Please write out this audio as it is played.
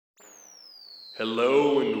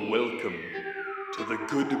Hello and welcome to the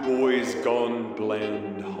Good Boys Gone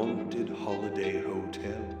Bland Haunted Holiday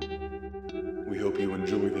Hotel. We hope you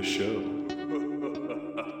enjoy the show.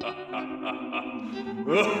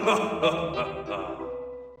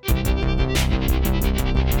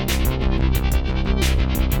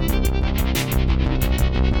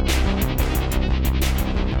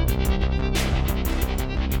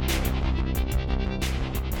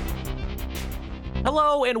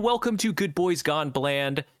 Hello and welcome to Good Boys Gone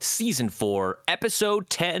Bland, Season 4, Episode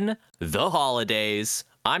 10, The Holidays.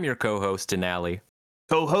 I'm your co-host, Denali.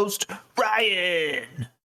 Co-host Ryan.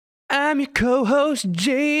 I'm your co-host,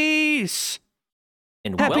 Jace.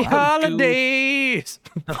 And Happy welcome holidays.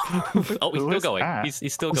 Oh, he's still going.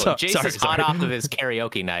 He's still going. So- Jace is hot sorry. off of his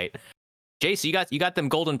karaoke night. Jace, you got them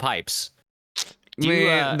golden pipes. Do you,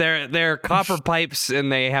 Man, they're copper pipes,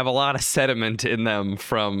 and they have a lot of sediment in them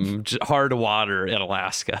from hard water in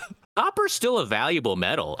Alaska. copper's still a valuable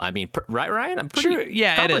metal. I mean, right, Ryan? I'm pretty Sure,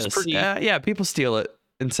 yeah, it copper's is. pretty- Yeah, people steal it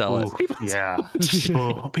and sell it. Ooh, yeah.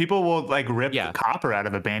 People will like rip Yeah. copper out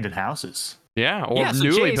of abandoned houses. Yeah, or Yeah, so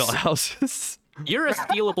newly Jace- built houses. You're a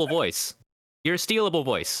stealable voice. You're a stealable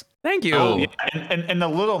voice. Thank you. Oh, yeah. In the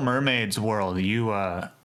Little Mermaid's world, you're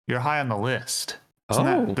high on the list. Isn't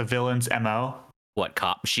Oh. that the villain's MO? What,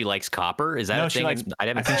 she likes copper? Is that No, a she thing? likes. I I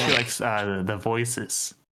haven't think seen she it. likes the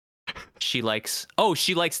voices. She likes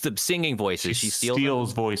the singing voices. She steals them?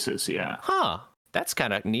 steals voices. Yeah. Huh. That's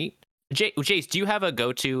kind of neat. Jace, do you have a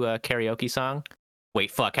go-to karaoke song?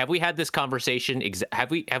 Wait, fuck. Have we had this conversation?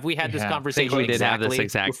 Have we had this Yeah. I think conversation? we did have this exactly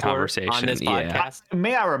exact before conversation, on this yeah. podcast.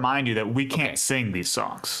 May I remind you that we can't Okay. sing these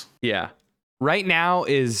songs. Yeah. Right now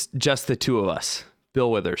is just the two of us,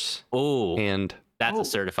 Bill Withers, Oh, and that's Oh. a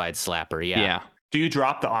certified slapper. Yeah. yeah. Do you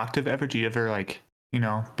drop the octave ever? Do you ever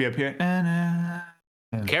be up here?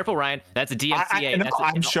 Careful, Ryan. That's a DMCA. No, That's a-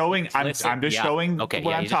 I'm showing. I'm Listen, just yeah. showing Okay,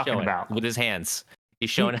 what yeah, I'm he's just talking showing about. with his hands. He's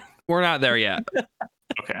showing. We're not there yet.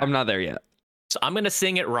 Okay. I'm not there yet. So I'm gonna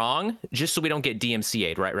sing it wrong, just so we don't get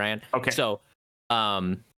DMCA'd, right, Ryan? Okay. So,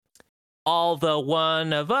 all the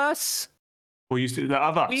one of us. Well, you see the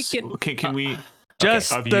of us. We can- Can we?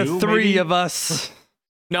 Just Of the you, three maybe? of us.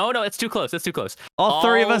 No, it's too close. That's too close. All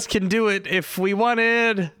three of All- us can do it if we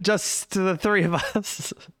wanted. Just the three of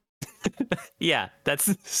us. Yeah, that's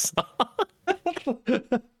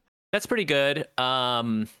that's pretty good.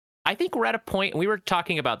 I think we're at a point. We were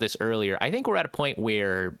talking about this earlier. I think we're at a point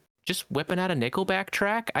where just whipping out a Nickelback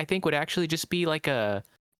track, I think would actually just be like a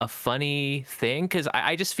funny thing, because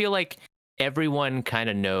I just feel like everyone kind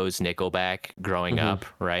of knows Nickelback growing Mhm. up,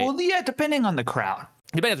 right? Well, yeah, depending on the crowd.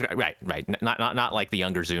 Right. Not like the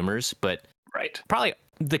younger Zoomers, but Right. probably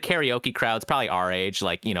the karaoke crowd's probably our age,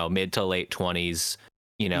 like mid to late 20s.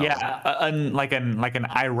 Yeah, like an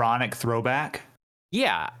ironic throwback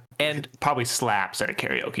Yeah, and probably slaps at a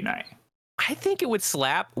karaoke night. I think it would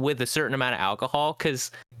slap with a certain amount of alcohol,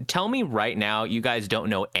 because tell me right now you guys don't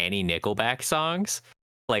know any Nickelback songs,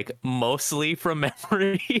 like mostly from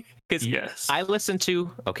memory. Because Yes. I listened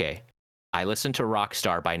to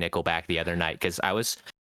Rockstar by Nickelback the other night, because I was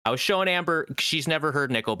showing Amber, she's never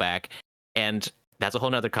heard Nickelback, and that's a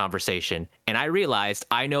whole nother conversation. And I realized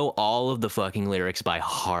I know all of the fucking lyrics by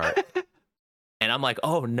heart. And I'm like,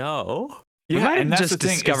 oh no. We might and have that's just the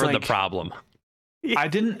thing, is, discovered the like, problem. I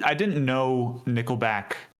didn't know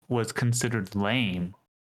Nickelback was considered lame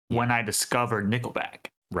when I discovered Nickelback.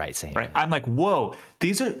 Right, same. Right. I'm like, whoa,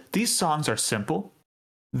 these songs are simple.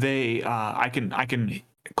 They I can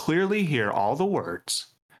clearly hear all the words.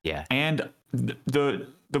 Yeah. And the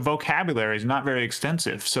vocabulary is not very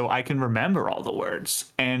extensive, so I can remember all the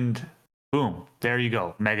words. And boom, there you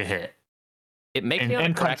go, mega hit. It makes me want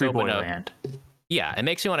In to crack country open boy a land. Yeah, it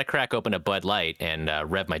makes me want to crack open a Bud Light and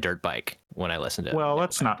rev my dirt bike when I listen to it. Well,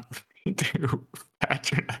 let's not be too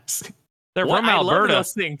patronizing. They're What? from I love Alberta.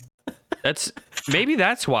 those things. Maybe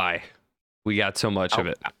that's why we got so much of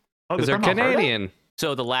it. Oh, Because they're from Alberta? Canadian.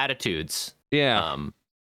 So the latitudes. Yeah,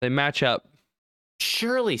 they match up.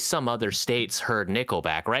 Surely some other states heard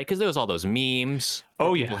Nickelback, right? Because there was all those memes.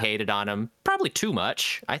 Oh, where people yeah. hated on them. Probably too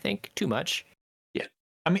much. I think too much.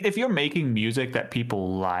 I mean, if you're making music that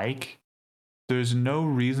people like, there's no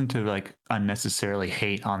reason to like unnecessarily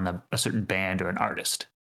hate on a certain band or an artist.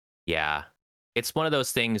 Yeah, it's one of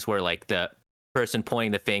those things where like the person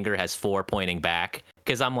pointing the finger has 4 pointing back.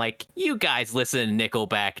 Because I'm like, you guys listen to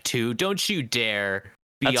Nickelback too. Don't you dare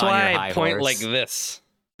be That's on why your I high point horse. like this.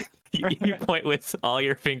 You point with all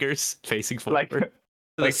your fingers facing forward.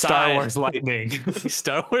 Like Star side. Wars lightning.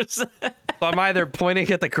 Star Wars. So I'm either pointing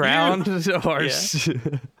at the ground or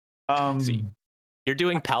Yeah. Um, See. You're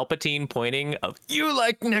doing Palpatine pointing of you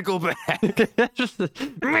like Nickelback.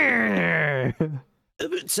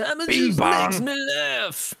 Every time it Bing just bong. makes me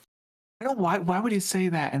laugh. I don't know why would he say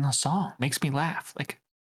that in the song? Makes me laugh. Like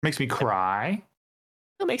makes me cry.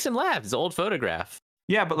 It makes him laugh. It's an old photograph.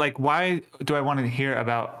 Yeah, but like why do I want to hear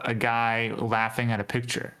about a guy laughing at a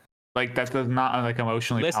picture? Like that's not like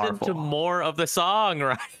emotionally Listen powerful. to more of the song,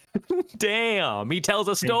 right? Damn, he tells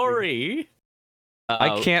a story.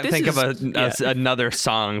 I can't This think of is- another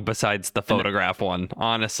song besides the photograph one.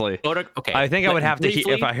 Honestly, Okay. I think I would have to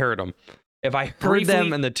briefly- if I heard them. If I heard Briefly-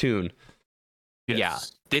 them in the tune. Yes. Yeah.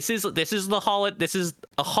 This is a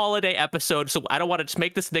holiday episode, so I don't want to just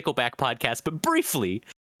make this Nickelback podcast, but briefly,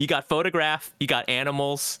 you got Photograph, you got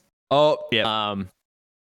Animals, Oh, yeah.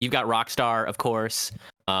 you've got Rockstar, of course.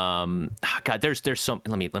 God, there's so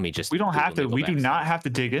let me just We don't have to. Google We do Nickelback. not have to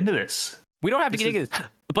dig into this. We don't have to This get into this.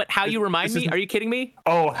 But how you remind this me? is- Are you kidding me?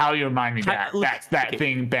 Oh, how you remind me that. Look- That okay.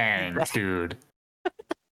 thing bangs, dude.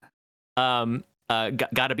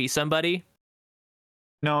 Gotta Be Somebody.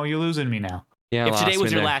 No, you're losing me now. Yeah. If today lost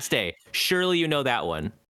was me your there. last day, surely you know that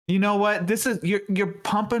one. You know what? This is you're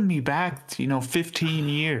pumping me back to, 15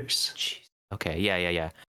 years. Jeez. Okay, yeah.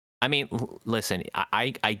 I mean, listen,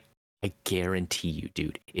 I guarantee you,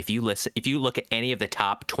 dude. If you look at any of the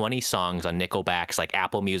top 20 songs on Nickelback's like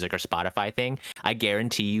Apple Music or Spotify thing, I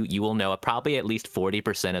guarantee you will know probably at least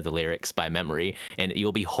 40% of the lyrics by memory, and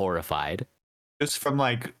you'll be horrified. Just from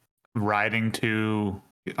like riding to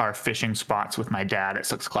our fishing spots with my dad at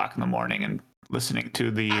 6 o'clock in the morning and listening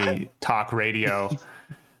to the talk radio,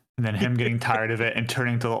 and then him getting tired of it and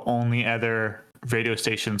turning to the only other radio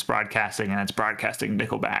stations broadcasting, and it's broadcasting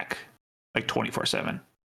Nickelback like 24/7.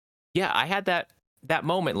 Yeah, I had that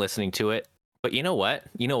moment listening to it. But you know what?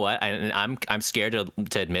 I'm scared to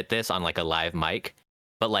admit this on like a live mic,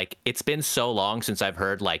 but like it's been so long since I've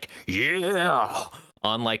heard like yeah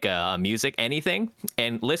on like a music anything,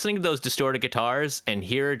 and listening to those distorted guitars and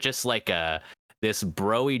hear just like this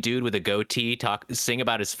broy dude with a goatee sing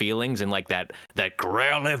about his feelings and like that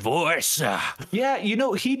growly voice. Yeah,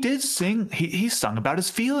 he did sing. He sung about his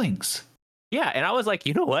feelings. Yeah, and I was like,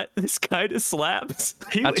 you know what? This guy just slaps.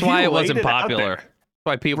 That's He why it laid wasn't out there. popular. That's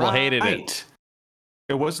why people hated it. Right.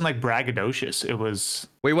 It wasn't like braggadocious. It was.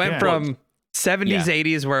 We went Yeah. from 70s, Yeah.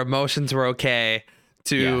 80s where emotions were okay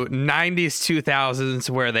to Yeah. 90s, 2000s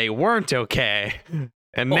where they weren't okay.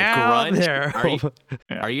 And Oh, now grunge?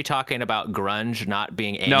 they're Are you talking about grunge not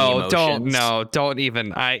being any no, emotions? don't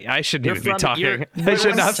even. I shouldn't You're even be from- talking. you're- I should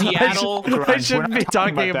from not. Seattle. I Grunge. shouldn't We're be not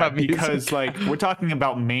talking about that music because like we're talking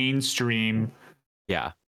about mainstream,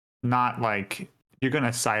 Yeah. not like you're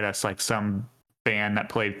gonna cite us like some band that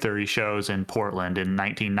played 30 shows in Portland in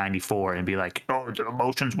 1994 and be like, oh, the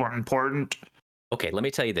emotions weren't important. Okay, let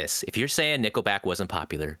me tell you this. If you're saying Nickelback wasn't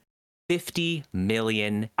popular, 50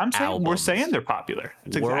 million I'm saying albums we're saying they're popular.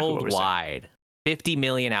 That's exactly what we're saying. worldwide. 50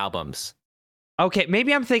 million albums. Okay,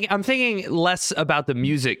 maybe I'm thinking less about the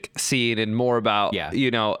music scene and more about Yeah.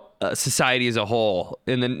 society as a whole.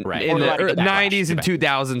 In the Right. in Or the like backlash, 90s and back.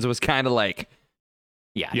 2000s was kind of like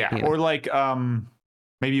Yeah. Yeah, Yeah. or like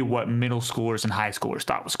maybe what middle schoolers and high schoolers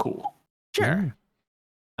thought was cool. Sure.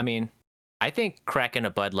 I mean, I think cracking a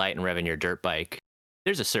Bud Light and revving your dirt bike,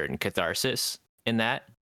 there's a certain catharsis in that.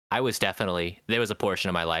 There was a portion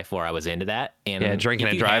of my life where I was into that. And Yeah, drinking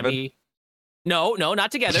if and you had driving? me- No,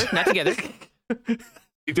 not together. Not together.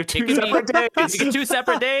 Either It two could separate be days. 2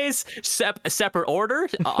 separate days, separate order,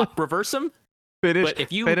 reverse them. finish But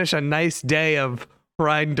if you- finish a nice day of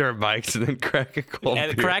riding dirt bikes and then crack a cold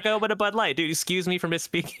And beer. crack open a Bud Light. Dude, excuse me for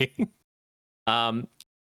misspeaking.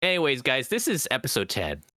 Anyways, guys, this is episode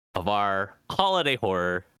 10 of our holiday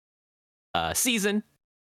horror season.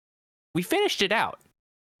 We finished it out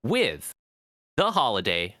with The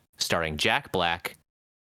Holiday, starring Jack Black.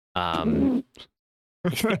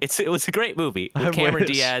 It was a great movie with I Cameron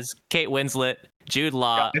wish. Diaz, Kate Winslet, Jude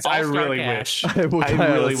Law. Guys, I all-star really cast. wish. I really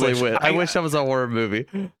honestly wish- wish. I I- wish that was a horror movie.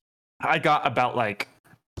 I got about like,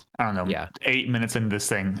 I don't know, Yeah. 8 minutes into this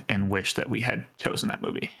thing and wish that we had chosen that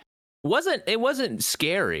movie. It wasn't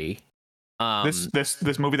scary.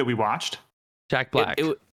 This movie that we watched. Jack Black.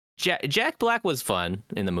 Jack Black was fun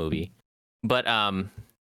in the movie, but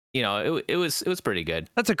it was pretty good.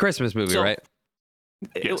 That's a Christmas movie, So- right?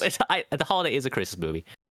 Yes. The Holiday is a Christmas movie.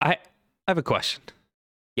 I have a question.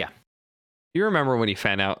 Yeah. You remember when you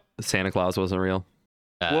found out Santa Claus wasn't real?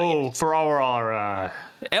 Whoa, for all our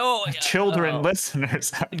children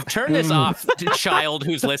listeners. Turn this off, child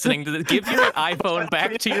who's listening to this. Give your iPhone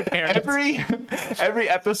back to your parents. Every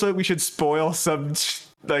episode we should spoil some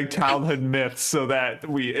like childhood myths so that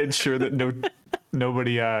we ensure that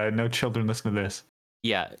no children listen to this.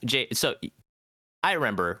 Yeah, Jay. So I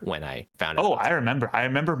remember when I found out. Oh, I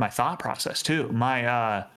remember my thought process too.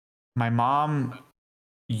 My mom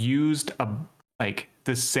used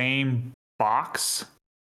the same box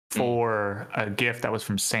for a gift that was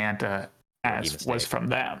from Santa as was from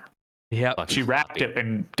them. Yep. She wrapped it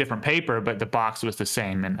in different paper, but the box was the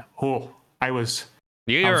same. And I was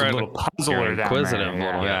a little puzzler down inquisitive there.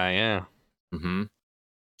 little guy, yeah. Mm-hmm.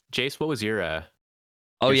 Jace, what was your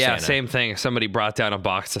Oh your yeah, Santa? same thing. Somebody brought down a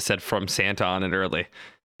box that said "From Santa" on it early,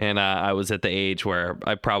 and I was at the age where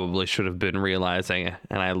I probably should have been realizing it.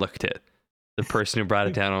 And I looked at the person who brought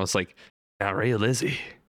it down and I was like, "Not real, is he?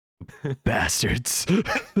 Bastards!"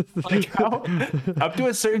 Like how up to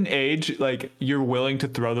a certain age, like you're willing to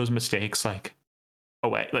throw those mistakes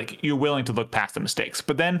away. Like you're willing to look past the mistakes.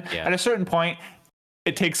 But then at a certain point,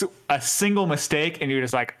 it takes a single mistake and you're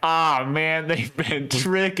just like, ah man, they've been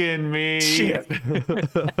tricking me. Shit.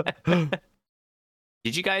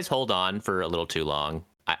 Did you guys hold on for a little too long?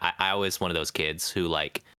 I was one of those kids who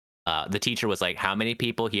the teacher was like, how many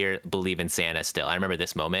people here believe in Santa still? I remember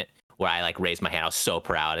this moment where I raised my hand. I was so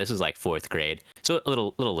proud. This was 4th grade. So a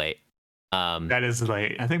little late. That is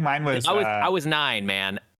late. I think mine was I was 9,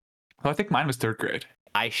 man. I think mine was 3rd grade.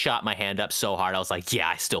 I shot my hand up so hard. I was like, yeah,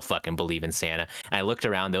 I still fucking believe in Santa. And I looked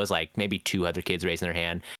around. There was maybe 2 other kids raising their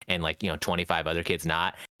hand and 25 other kids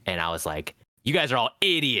not. And I was like, you guys are all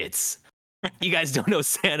idiots. You guys don't know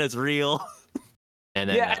Santa's real. And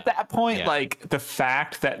then, at that point, the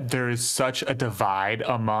fact that there is such a divide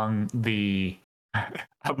among the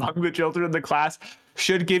children in the class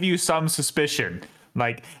should give you some suspicion.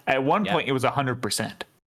 At one point it was 100%.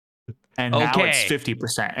 And now it's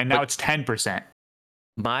 50%. And now it's 10%.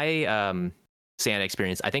 My Santa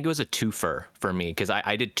experience, I think it was a twofer for me because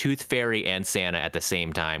I did Tooth Fairy and Santa at the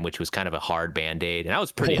same time, which was kind of a hard Band-Aid, and I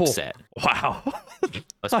was pretty upset. Wow. I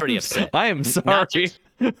was pretty upset. I am sorry.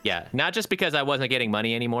 Not just because I wasn't getting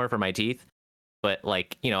money anymore for my teeth, but I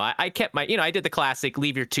kept my, I did the classic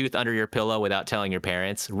leave your tooth under your pillow without telling your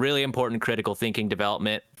parents. Really important critical thinking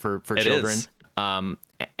development for children. And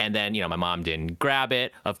then, my mom didn't grab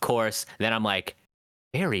it, of course. Then I'm like,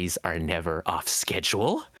 fairies are never off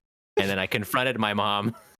schedule. And then I confronted my mom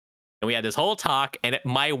and we had this whole talk and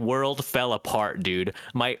my world fell apart, dude.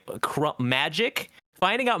 My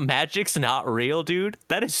finding out magic's not real, dude.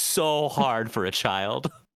 That is so hard for a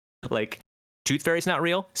child. Tooth Fairy's not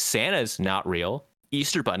real. Santa's not real.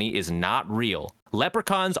 Easter Bunny is not real.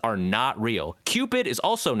 Leprechauns are not real. Cupid is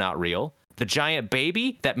also not real. The giant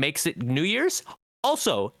baby that makes it New Year's,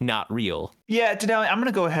 also not real. Yeah, Denali, I'm going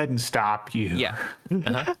to go ahead and stop you. Yeah.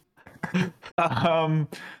 Uh-huh.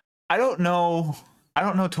 I don't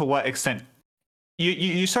know to what extent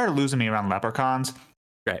you started losing me around leprechauns.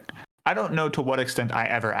 Right. I don't know to what extent I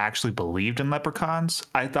ever actually believed in leprechauns.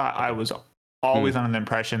 I thought I was always under the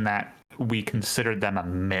impression that we considered them a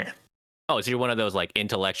myth. Oh, so you're one of those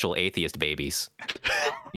intellectual atheist babies.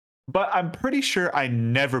 But I'm pretty sure I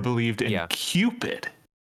never believed in Cupid.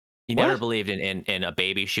 You never believed in a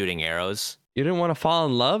baby shooting arrows? You didn't want to fall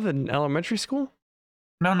in love in elementary school?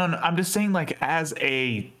 No. I'm just saying, as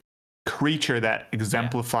a creature that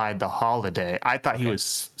exemplified the holiday, I thought he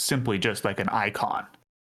was simply just an icon.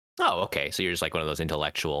 Oh, okay. So you're just one of those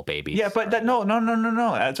intellectual babies. Yeah, but no.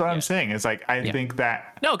 That's what I'm saying. It's I think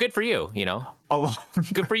that. No, good for you.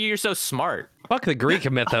 Good for you. You're so smart. Fuck the Greek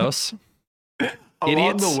mythos.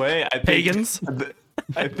 Along the way, I think pagans.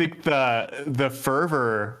 I think the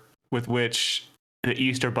fervor with which the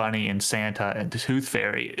Easter Bunny and Santa and the Tooth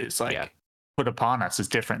Fairy is put upon us is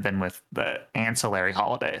different than with the ancillary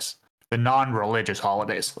holidays, the non-religious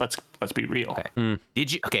holidays. Let's be real. Okay.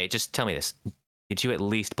 Did you? Okay, just tell me this. Did you at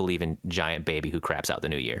least believe in giant baby who craps out the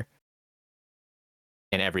New Year?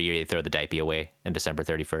 And every year they throw the diaper away on December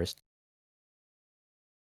 31st.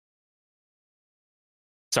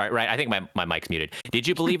 Sorry, right. I think my mic's muted. Did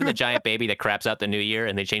you believe in the giant baby that craps out the New Year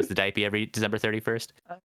and they change the diaper every December 31st?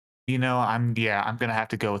 I'm gonna have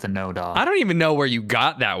to go with a no, dog. I don't even know where you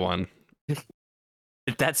got that one.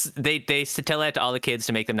 They tell that to all the kids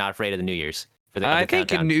to make them not afraid of the New Year's. I think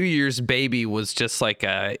countdown. a New Year's baby was just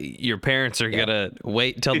your parents are gonna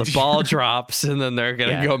wait till the ball drops and then they're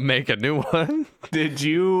gonna go make a new one. Did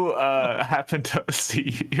you happen to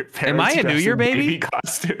see your parents? Am I a New Year baby?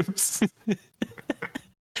 Costumes.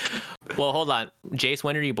 Well, hold on, Jace.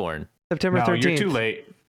 When are you born? September 13th. You're too late.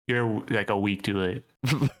 You're a week too late.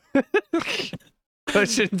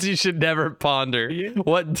 Questions you should never ponder.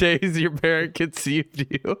 What days your parent conceived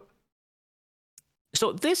you?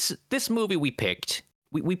 So this movie we picked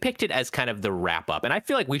we picked it as kind of the wrap up, and I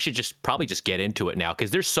feel like we should probably just get into it now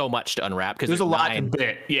because there's so much to unwrap. Because there's a lot to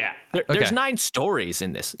bit. Yeah. There's 9 stories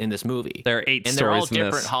in this movie. There are 8 and stories they're all in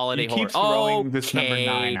different this. holiday You horror. keep throwing this number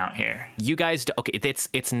 9 out here. You guys, okay,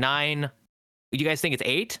 it's 9. You guys think it's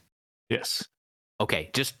 8? Yes. Okay,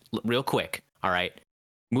 just real quick. All right.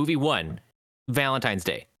 Movie 1, Valentine's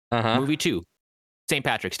Day. Uh-huh. Movie 2, St.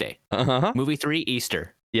 Patrick's Day. Uh-huh. Movie 3,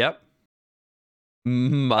 Easter. Yep.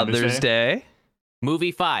 Mother's Day.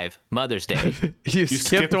 Movie 5, Mother's Day. You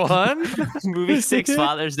skipped one? Movie 6,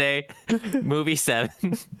 Father's Day. Movie 7.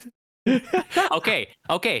 Okay.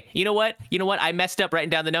 You know what? I messed up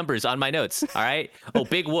writing down the numbers on my notes. All right. Oh,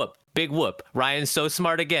 big whoop. Ryan's so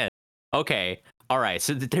smart again. Okay. All right.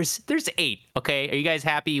 So there's 8. Okay. Are you guys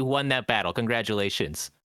happy you won that battle?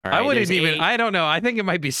 Congratulations. All right, I wouldn't there's even. 8. I don't know. I think it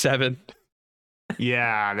might be 7.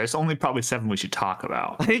 Yeah, there's only probably 7 we should talk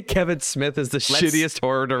about. I think Kevin Smith is the shittiest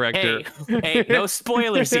horror director. Hey, no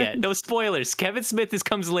spoilers yet. No spoilers. Kevin Smith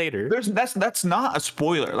comes later. That's not a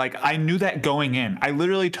spoiler. Like, I knew that going in. I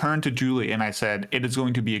literally turned to Julie and I said, it is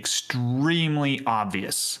going to be extremely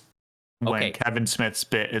obvious when Kevin Smith's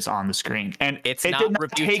bit is on the screen. And it did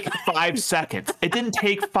not take 5 seconds. It didn't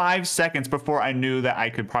take 5 seconds before I knew that I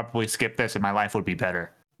could probably skip this and my life would be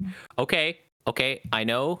better. Okay. I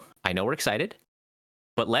know we're excited.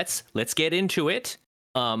 But let's get into it.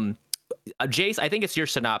 Jace, I think it's your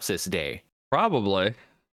synopsis day. Probably.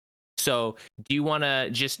 So do you want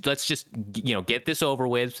to let's just get this over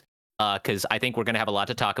with? Because I think we're gonna have a lot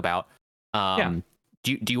to talk about. Do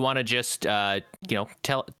you want to just tell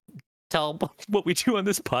what we do on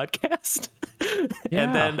this podcast,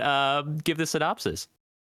 and then give the synopsis?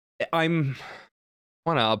 I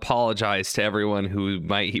want to apologize to everyone who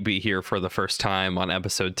might be here for the first time on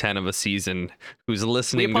episode 10 of a season, who's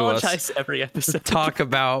listening to us every episode. Talk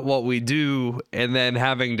about what we do and then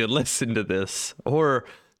having to listen to this. Or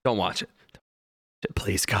don't watch it.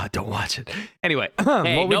 Please, God, don't watch it. Anyway,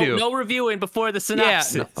 what we do. No reviewing before the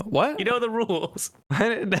synopsis. Yeah, what? You know the rules.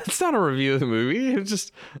 That's not a review of the movie. It's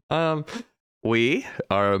just, we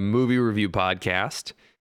are a movie review podcast.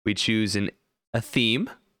 We choose a theme.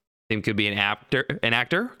 It could be an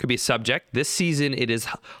actor, could be a subject. This season, it is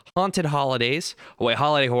haunted holidays.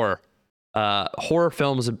 Holiday horror. Horror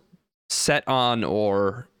films set on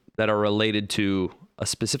or that are related to a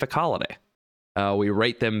specific holiday. We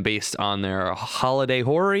rate them based on their holiday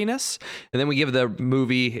horroriness, and then we give the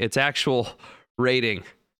movie its actual rating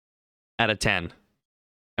out of 10.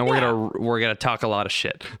 And we're gonna talk a lot of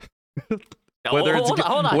shit. Whether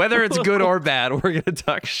it's good or bad, we're gonna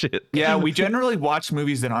talk shit. Yeah, we generally watch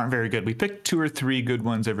movies that aren't very good. We pick 2 or 3 good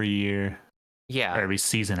ones every year. Yeah, or every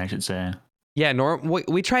season, I should say. Yeah,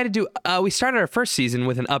 we try to do. We started our first season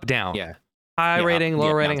with an up-down. Yeah, high rating,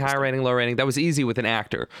 low rating, high rating, low rating. That was easy with an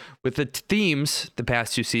actor. With the themes, the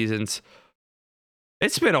past 2 seasons,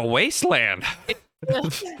 it's been a wasteland.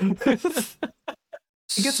 It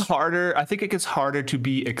gets harder. I think it gets harder to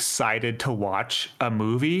be excited to watch a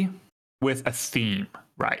movie with a theme,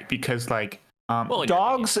 right? Because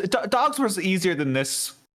Dogs was easier than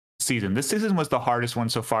this season. This season was the hardest one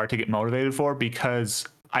so far to get motivated for because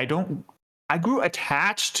I grew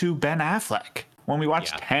attached to Ben Affleck when we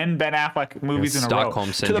watched 10 Ben Affleck movies in a row.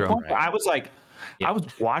 Stockholm syndrome. To the point where I was like, I was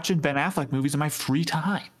watching Ben Affleck movies in my free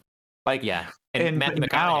time. And Matthew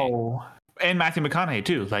McConaughey. And Matthew McConaughey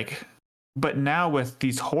too. But now with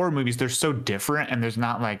these horror movies, they're so different, and there's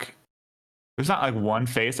not one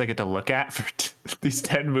face I get to look at for these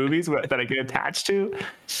 10 movies that I get attached to.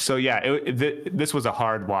 So yeah, this was a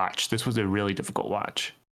hard watch. This was a really difficult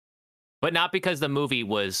watch. But not because the movie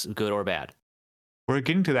was good or bad. We're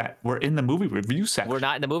getting to that. We're in the movie review section. We're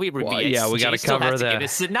not in the movie review. Well, yeah, we got to cover that. Give a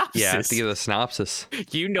synopsis. Yeah, I have to give a synopsis.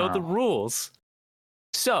 You know the rules.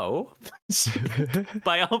 So,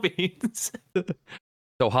 by all means.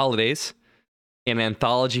 So, Holidays, an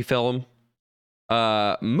anthology film,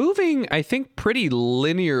 moving, I think, pretty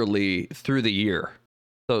linearly through the year.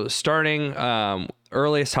 So, starting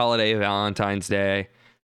earliest holiday, Valentine's Day,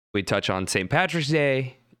 we touch on St. Patrick's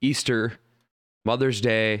Day, Easter, Mother's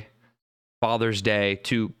Day, Father's Day,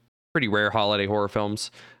 2 pretty rare holiday horror films,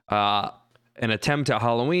 an attempt at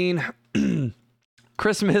Halloween,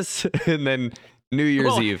 Christmas, and then New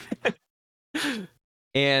Year's Eve.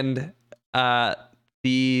 And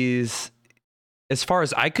these, as far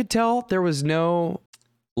as I could tell, there was no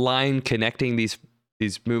line connecting these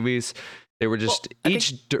movies. They were just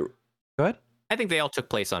go ahead. I think they all took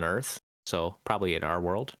place on Earth, so probably in our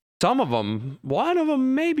world. Some of them, one of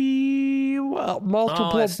them, maybe,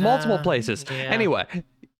 multiple places. Yeah. Anyway,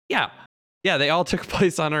 yeah, they all took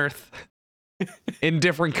place on Earth in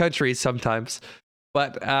different countries sometimes.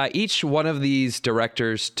 But each one of these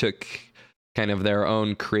directors took kind of their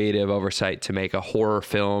own creative oversight to make a horror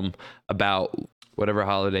film about whatever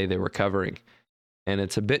holiday they were covering. And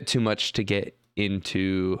it's a bit too much to get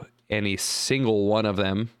into any single one of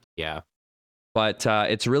them. Yeah. But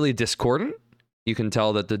it's really discordant. You can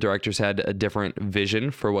tell that the directors had a different vision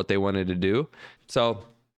for what they wanted to do. So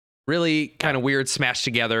really kind of weird smashed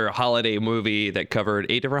together holiday movie that covered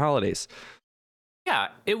 8 different holidays. Yeah,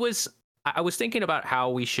 it was. I was thinking about how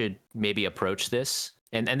we should maybe approach this,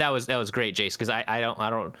 and that was great, Jace, because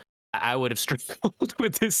I would have struggled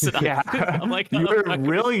with this synopsis. Yeah, I'm like, you oh, were I'm not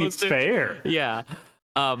really supposed to- fair. Yeah.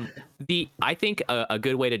 I think a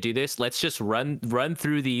good way to do this. Let's just run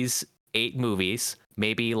through these 8 movies,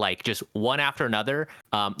 maybe like just one after another.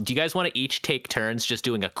 Do you guys want to each take turns just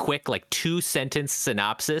doing a quick like 2-sentence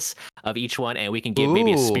synopsis of each one, and we can give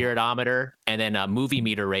maybe a Ooh. spiritometer and then a movie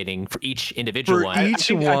meter rating for each individual For one. I each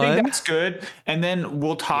think one? that's good. And then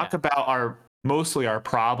we'll talk about mostly our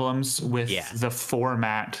problems with Yeah. the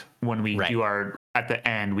format when we Right. do our at the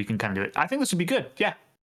end. We can kind of do it. I think this would be good. Yeah.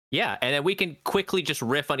 Yeah, and then we can quickly just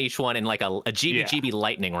riff on each one in like a GBGB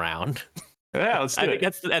lightning round. Yeah, let's do I think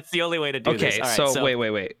it. that's the only way to do this. Okay, All right,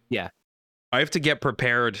 so wait. Yeah. I have to get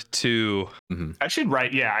prepared to... I should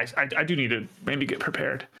write. Yeah, I do need to maybe get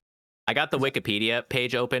prepared. I got the Wikipedia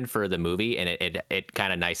page open for the movie, and it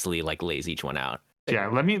kind of nicely like lays each one out. Yeah,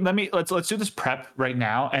 let's do this prep right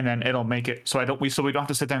now, and then it'll make it so we don't have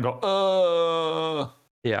to sit there and go.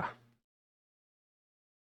 Yeah.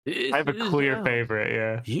 I have a clear favorite.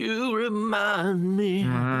 Yeah. You remind me.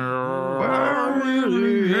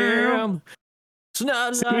 It's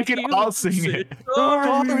not So we like can you all sing said it.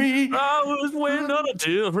 sorry. I was waiting on a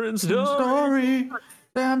different story.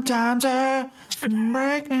 Sometimes I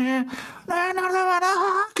break it. I don't know what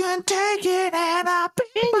I can take it, and I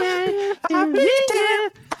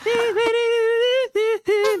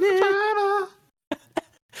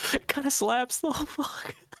It kind of slaps the whole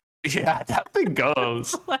fuck. Yeah, that thing goes.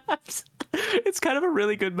 Slaps. It's kind of a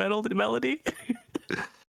really good melody.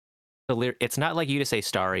 It's not like you to say,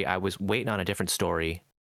 Starry, I was waiting on a different story.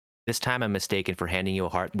 This time I'm mistaken for handing you a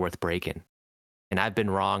heart worth breaking. And I've been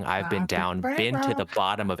wrong. I've been down, been to the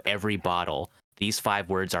bottom of every bottle. These 5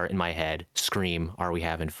 words are in my head. Scream, are we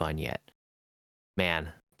having fun yet? Man,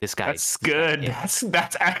 this guy. That's good. Yeah.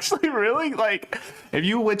 That's actually really like if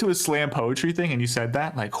you went to a slam poetry thing and you said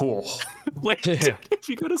that, like, cool. Wait, if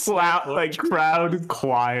you go to Like crowd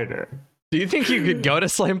quieter. Do you think you could go to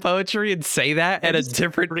slam poetry and say that at a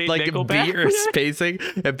different read like Nickelback? beat or spacing,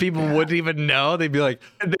 and people wouldn't even know? They'd be like,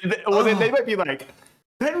 And then they might be like,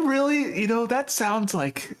 that really, that sounds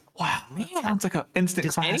like, wow, man. That sounds like an instant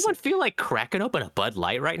Does classic. anyone feel like cracking open a Bud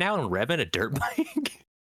Light right now and revving a dirt bike?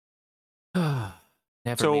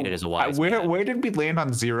 Never So made it as a wise man. where did we land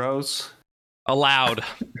on zeros? allowed.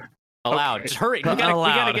 Allowed. Okay. Just hurry. We gotta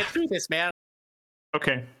Allowed. get through this, man.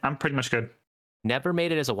 Okay, I'm pretty much good. Never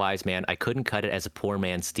made it as a wise man. I couldn't cut it as a poor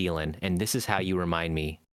man stealing. And this is how you remind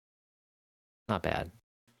me. Not bad.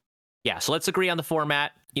 Yeah, so let's agree on the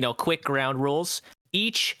format. Quick ground rules.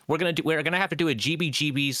 Each we're gonna have to do a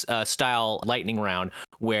GBGB's style lightning round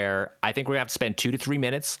where I think we're gonna have to spend 2 to 3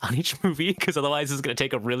 minutes on each movie because otherwise it's gonna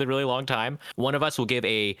take a really, really long time. One of us will give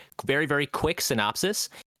a very, very quick synopsis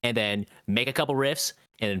and then make a couple riffs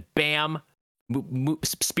and then bam,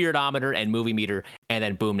 spiritometer and movie meter, and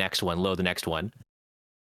then boom, next one, load the next one.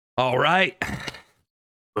 All right.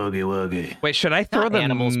 Woogie woogie. Wait, should I throw Not the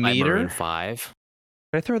Animals by meter? Maroon 5. Should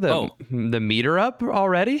I throw the meter up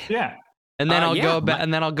already? Yeah. And then I'll yeah, go back.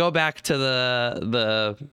 And then I'll go back to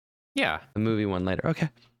the Yeah. movie one later. Okay.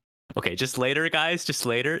 Okay, just later, guys. Just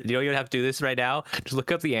later. You don't even have to do this right now. Just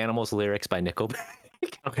look up the Animals lyrics by Nickelback.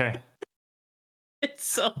 Okay.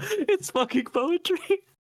 It's fucking poetry.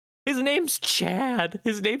 His name's Chad.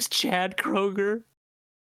 His name's Chad Kroger.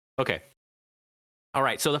 Okay. All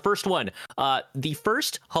right. So the first one, the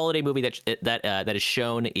first holiday movie that is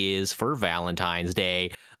shown is for Valentine's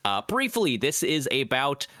Day. Briefly, this is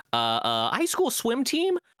about a high school swim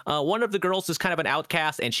team. One of the girls is kind of an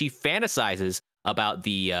outcast, and she fantasizes about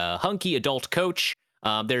the hunky adult coach.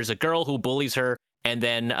 There's a girl who bullies her, and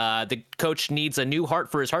then the coach needs a new heart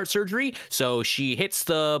for his heart surgery. So she hits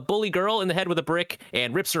the bully girl in the head with a brick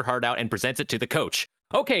and rips her heart out and presents it to the coach.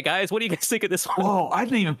 Okay, guys, what do you guys think of this one? Whoa, I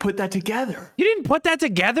didn't even put that together. You didn't put that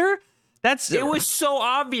together? That's It was so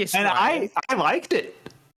obvious. And Ryan. I liked it.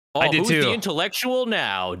 Oh, I did who's too. the intellectual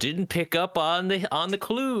now? Didn't pick up on the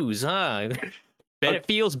clues, huh? Bet it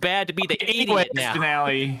feels bad to be the Anyway, idiot now.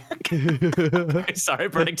 finale. Sorry,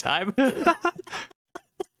 burning time.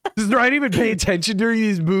 Does Ryan even pay attention during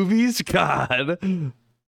these movies? God.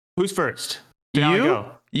 Who's first? Finale You?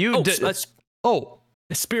 go. You Oh, did. let's. Oh,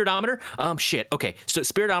 Spiritometer. Shit. Okay. So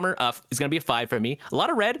Spiritometer is gonna be a 5 for me. A lot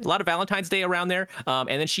of red, a lot of Valentine's Day around there. And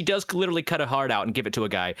then she does literally cut a heart out and give it to a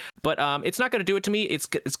guy. But it's not gonna do it to me. It's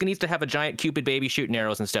gonna need to have a giant Cupid baby shooting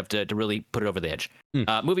arrows and stuff to really put it over the edge.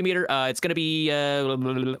 Movie meter. It's gonna be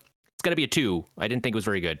a 2. I didn't think it was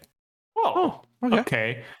very good. Oh,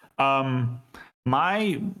 okay.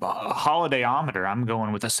 My holidayometer, I'm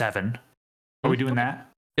going with a 7. Are we doing that?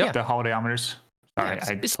 Yep. The holidayyometers. Sorry, Yeah,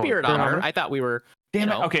 Spiritometer. I thought we were. Damn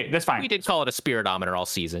you it. know, Okay, that's fine. We did call it a Spiritometer all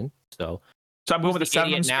season. So I'm going with a the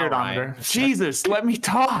 7 idiot now, spiritometer. Ryan? Jesus, let me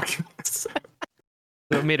talk.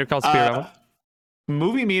 The meter called Spirit.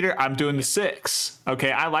 Movie meter, I'm doing the 6.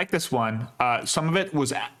 Okay, I like this one. Some of it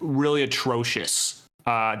was really atrocious.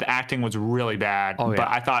 The acting was really bad. Oh, yeah. But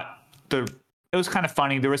I thought it was kind of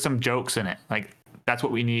funny. There were some jokes in it. Like, that's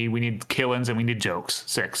what we need. We need killings and we need jokes.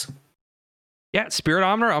 6. Yeah,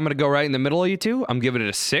 Spiritometer, I'm going to go right in the middle of you two. I'm giving it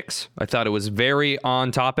a 6. I thought it was very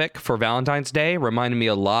on topic for Valentine's Day. Reminded me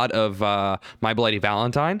a lot of My Bloody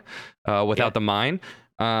Valentine without the mine.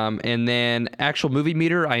 And then actual movie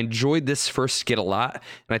meter, I enjoyed this first skit a lot.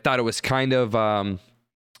 And I thought it was kind of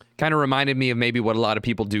reminded me of maybe what a lot of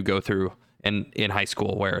people do go through in high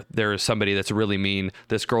school, where there is somebody that's really mean.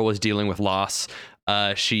 This girl was dealing with loss.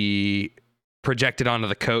 She projected onto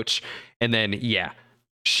the coach, and then,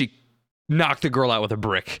 she knocked the girl out with a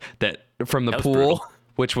brick from the pool, brutal.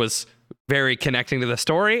 which was very connecting to the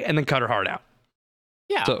story, and then cut her heart out.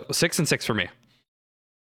 yeah. So 6 and 6 for me.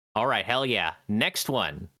 All right. Hell yeah. Next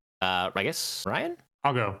one. I guess Ryan.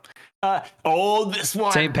 I'll go. This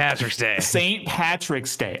one. St. Patrick's Day. St.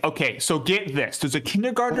 Patrick's Day. Okay, so get this. There's a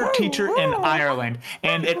kindergartner teacher in Ireland,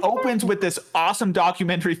 and it opens with this awesome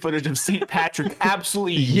documentary footage of St. Patrick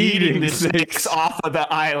absolutely yeeting the snakes off of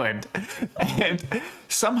the island. And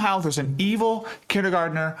somehow there's an evil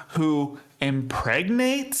kindergartner who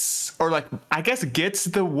impregnates, or I guess gets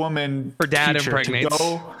the woman Her dad teacher impregnates.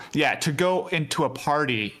 to go into a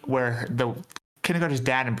party where the kindergartner's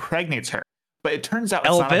dad impregnates her. But it turns out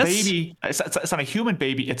it's not a Elvis? baby. It's not a human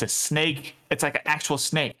baby. It's a snake. It's like an actual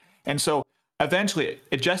snake. And so eventually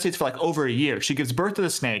it gestates for over a year. She gives birth to the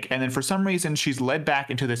snake. And then for some reason, she's led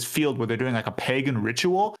back into this field where they're doing a pagan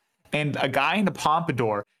ritual. And a guy in a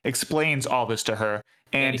pompadour explains all this to her.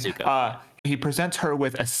 And he presents her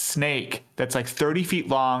with a snake that's 30 feet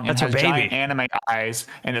long and That's her has baby. giant anime eyes.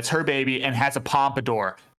 And it's her baby and has a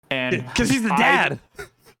pompadour. And Because he's the dad.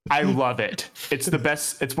 I love it. It's the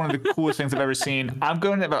best. It's one of the coolest things I've ever seen. I'm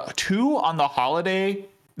going to have a 2 on the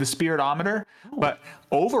Spiritometer. But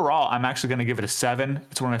overall, I'm actually going to give it a 7.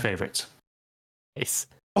 It's one of my favorites. Nice.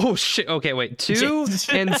 Oh shit! Okay, wait, 2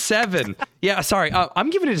 and 7. Yeah, sorry. I'm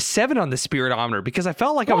giving it a 7 on the Spiritometer because I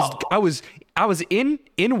felt like I was in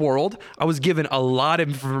world. I was given a lot of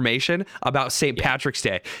information about St. Patrick's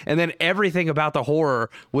Day, and then everything about the horror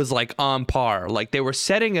was on par. They were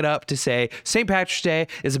setting it up to say St. Patrick's Day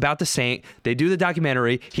is about the saint. They do the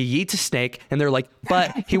documentary. He eats a snake, and they're like,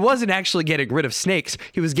 but he wasn't actually getting rid of snakes.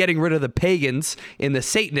 He was getting rid of the pagans and the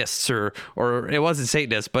Satanists, or it wasn't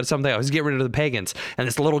Satanists, but something. I was getting rid of the pagans, and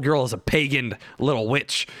this little girl is a pagan little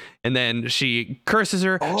witch, and then she curses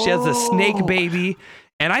her. She has a snake baby,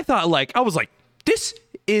 and I thought I was like, this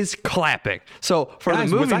is clapping. So for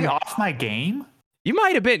Guys, the movie, was I off my game? you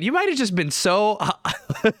might have been. You might have just been so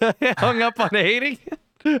hung up on hating.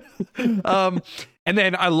 And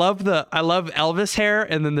then I love Elvis hair,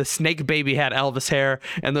 and then the snake baby had Elvis hair,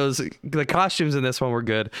 and the costumes in this one were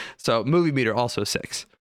good. So movie meter also 6.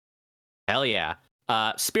 Hell yeah.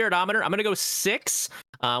 Spiritometer. I'm gonna go 6.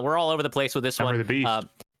 We're all over the place with this Number one. of the beast.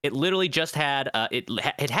 It literally just had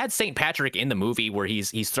it had St. Patrick in the movie where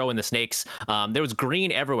he's throwing the snakes. There was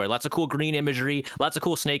green everywhere, lots of cool green imagery, lots of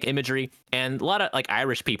cool snake imagery, and a lot of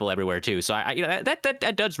Irish people everywhere too. So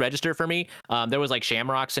that does register for me. There was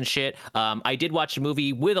shamrocks and shit. I did watch a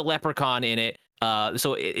movie with a leprechaun in it.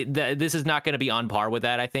 So this is not going to be on par with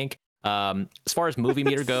that, I think. As far as movie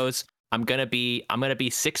meter goes, I'm gonna be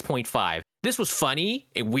 6.5. This was funny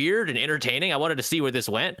and weird and entertaining. I wanted to see where this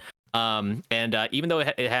went. And even though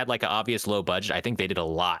it had an obvious low budget, I think they did a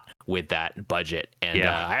lot with that budget, and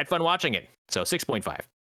I had fun watching it. So 6.5.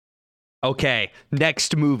 Okay,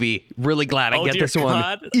 next movie. Really glad I get dear this one.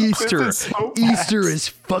 God. Easter. This is so Easter fast. is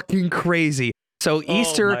fucking crazy. So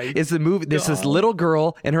Easter my is the movie. This little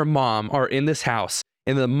girl and her mom are in this house,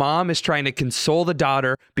 and the mom is trying to console the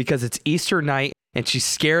daughter because it's Easter night, and she's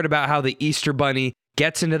scared about how the Easter bunny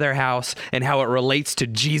gets into their house and how it relates to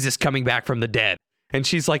Jesus coming back from the dead. And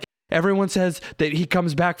she's like, everyone says that he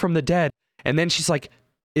comes back from the dead. And then she's like,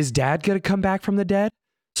 is dad going to come back from the dead?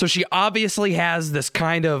 So she obviously has this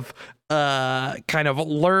kind of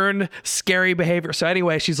learned scary behavior. So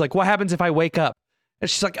anyway, she's like, what happens if I wake up And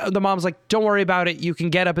she's like, the mom's like, don't worry about it. You can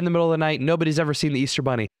get up in the middle of the night. Nobody's ever seen the Easter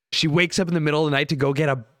Bunny. She wakes up in the middle of the night to go get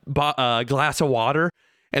a glass of water.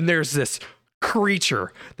 And there's this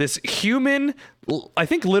creature, this human, I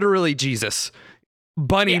think literally Jesus,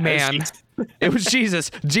 bunny man. It was Jesus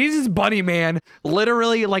bunny man,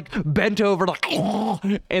 literally like bent over, like, oh,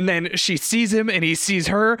 and then she sees him and he sees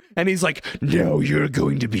her and he's like, no, you're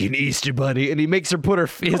going to be an Easter bunny. And he makes her put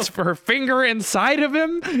her finger inside of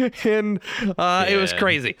him. And it was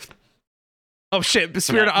crazy. Oh shit,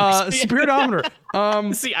 Spiritometer.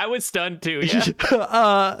 See, I was stunned too. Yeah.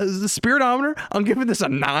 The Spiritometer, I'm giving this a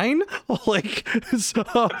 9. Like,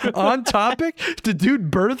 on topic. The dude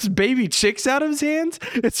births baby chicks out of his hands.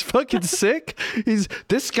 It's fucking sick.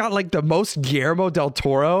 This got like the most Guillermo del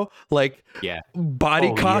Toro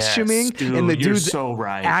body costuming, Dude, and the dude's so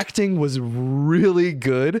right. acting was really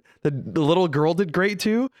good. The little girl did great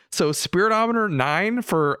too. So Spiritometer 9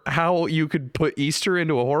 for how you could put Easter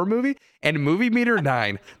into a horror movie, and Movie Meter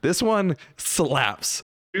 9. This one slaps.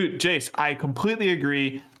 Dude, Jace, I completely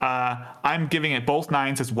agree. I'm giving it both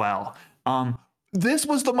 9s as well. This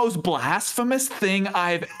was the most blasphemous thing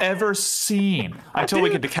I've ever seen until we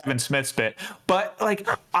get to Kevin Smith's bit. But like,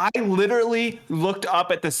 I literally looked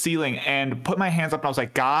up at the ceiling and put my hands up and I was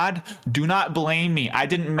like, God, do not blame me. I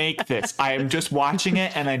didn't make this. I am just watching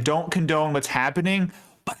it and I don't condone what's happening.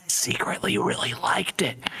 But I secretly really liked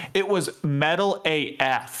it. It was metal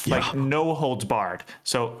AF, like no holds barred.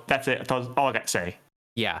 So that's it. That's all I got to say.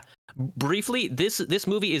 Yeah. Briefly, this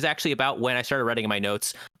movie is actually about when I started writing in my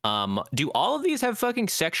notes. Do all of these have fucking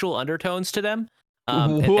sexual undertones to them?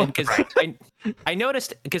 Because I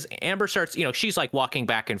noticed, because Amber starts, she's like walking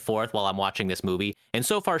back and forth while I'm watching this movie, and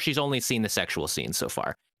so far she's only seen the sexual scenes so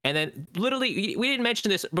far. And then literally, we didn't mention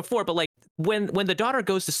this before, but like when the daughter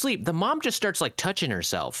goes to sleep, the mom just starts like touching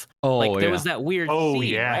herself. There was that weird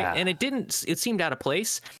scene, right? And it seemed out of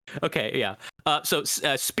place. Okay, yeah. So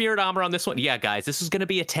Spiritometer on this one. Yeah, guys, this is going to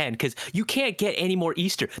be a 10 because you can't get any more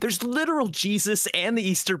Easter. There's literal Jesus and the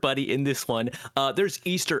Easter Bunny in this one. There's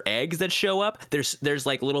Easter eggs that show up. There's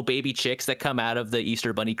like little baby chicks that come out of the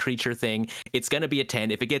Easter Bunny creature thing. It's going to be a 10.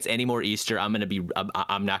 If it gets any more Easter, I'm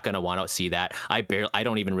not going to want to see that. I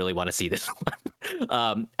don't even really want to see this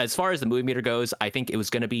one. As far as the movie meter goes, I think it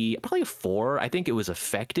was going to be probably a 4. I think it was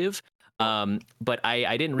effective. But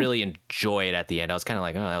I didn't really enjoy it at the end. I was kind of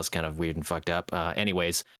like, oh, that was kind of weird and fucked up.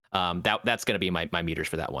 Anyways, that's going to be my meters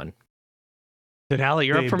for that one. Denali,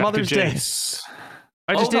 you're up for Mother's Day.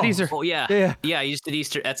 I just did Easter. Oh, yeah. You just did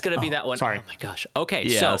Easter. That's going to be that one. Sorry. Oh, my gosh. Okay,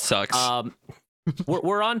 yeah, so it sucks.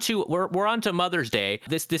 we're on to Mother's Day.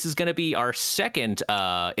 This is going to be our second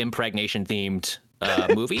impregnation themed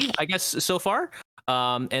movie, I guess, so far.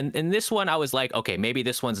 And this one, I was like, okay, maybe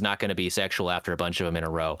this one's not going to be sexual after a bunch of them in a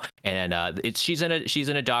row. And she's in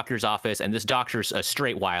a doctor's office, and this doctor's a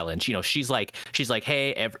straight wildin'. She's like,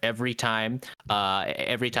 hey, every time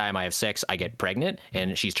I have sex, I get pregnant,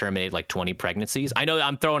 and she's terminated like 20 pregnancies. I know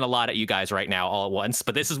I'm throwing a lot at you guys right now all at once,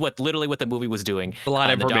 but this is literally what the movie was doing. A lot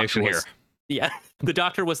of information here. Yeah, the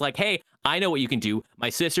doctor was like, hey, I know what you can do. My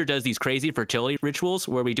sister does these crazy fertility rituals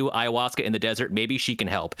where we do ayahuasca in the desert. Maybe she can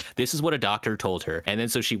help. This is what a doctor told her. And then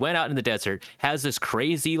so she went out in the desert, has this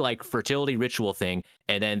crazy like fertility ritual thing.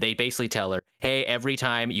 And then they basically tell her, hey, every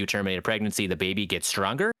time you terminate a pregnancy, the baby gets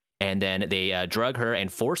stronger. And then they drug her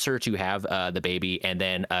and force her to have the baby. And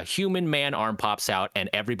then a human man arm pops out and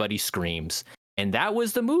everybody screams. And that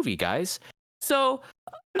was the movie, guys. So,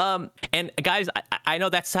 and guys, I know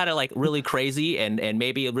that sounded like really crazy and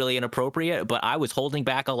maybe really inappropriate, but I was holding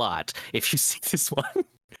back a lot. If you see this one,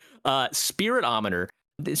 Spiritometer,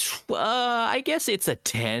 this, I guess it's a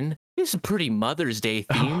 10. It's pretty Mother's Day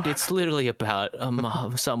themed. It's literally about a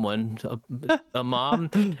mom, a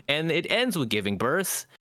mom, and it ends with giving birth.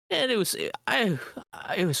 And it was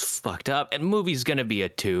fucked up. And movie's gonna be a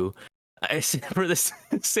 2. For the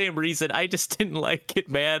same reason, I just didn't like it,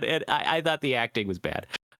 man, and I thought the acting was bad.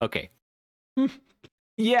 Okay.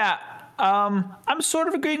 Yeah, I'm sort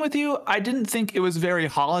of agreeing with you. I didn't think it was very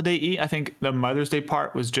holiday-y. I think the Mother's Day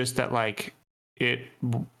part was just that, like,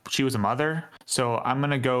 she was a mother. So I'm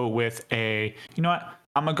gonna go with I'm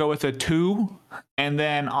gonna go with a 2, and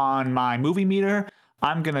then on my movie meter,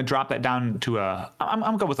 I'm gonna drop that down to I'm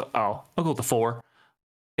gonna go with I'll go with a 4.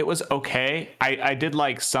 It was okay. I did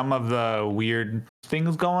like some of the weird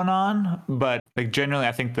things going on, but like generally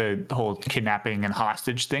I think the whole kidnapping and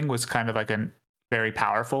hostage thing was kind of like very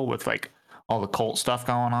powerful with like all the cult stuff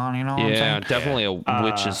going on, what I'm saying? Definitely a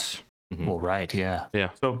witches. Well, right, yeah. Yeah.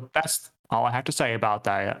 So that's all I have to say about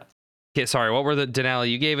that. Okay, sorry, what were the Denali?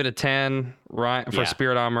 You gave it a 10, Ryan, for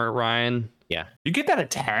Spiritometer, Ryan. Yeah. You get that a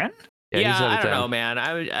 10? Yeah, I don't know, man.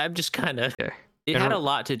 I'm just kind of. Okay. It And had re- a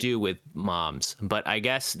lot to do with moms, but I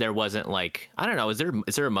guess there wasn't like, I don't know, is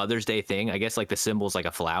there a Mother's Day thing? I guess like the symbol's like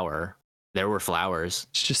a flower. There were flowers.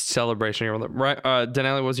 It's just celebration. Right.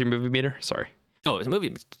 Denali, what was your movie meter? Sorry. Oh, it's a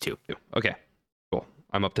movie too. Okay. Cool.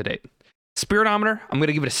 I'm up to date. Spiritometer, I'm going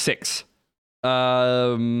to give it a 6.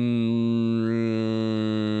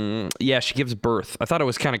 Yeah, she gives birth. I thought it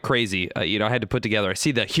was kind of crazy. I had to put together. I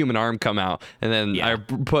see the human arm come out, and then Yeah.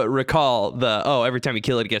 recall every time you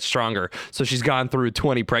kill it, it gets stronger. So she's gone through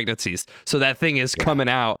 20 pregnancies. So that thing is coming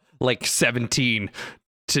out like 17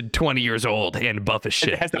 to 20 years old and buff as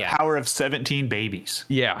shit. It has the Yeah. power of 17 babies.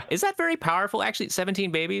 Yeah. Is that very powerful? Actually,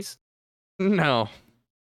 17 babies. No.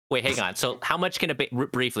 Wait, hang on. So how much can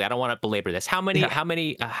briefly? I don't want to belabor this. How much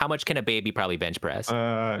can a baby probably bench press?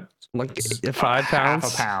 Like 5 pounds?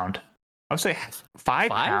 Half a pound. I would say 5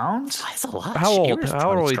 pounds? That's a lot. How old? You're How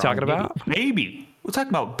old are we strong talking baby. about? Baby. We're talking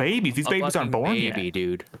about babies. These A babies aren't fucking born baby, yet.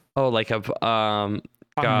 dude. Oh, like a God.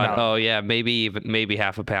 No. Oh yeah, maybe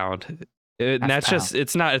half a pound. And Half a that's just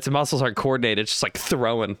it's not. Its muscles aren't coordinated. It's just like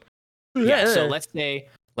throwing. Yeah. So let's say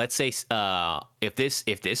if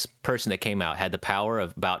this person that came out had the power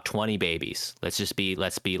of about 20 babies. Let's be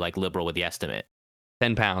like liberal with the estimate.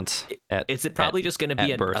 10 pounds. Is it probably just going to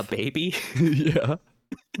be at a birth. baby? Yeah.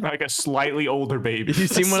 Like a slightly older baby. You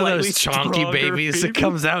see one of those Slightly chonky stronger babies that baby?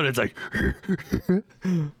 comes out. It's like.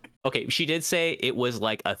 Okay, she did say it was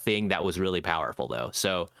like a thing that was really powerful though.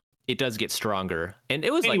 So it does get stronger. And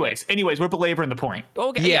it was Anyways, we're belaboring the point.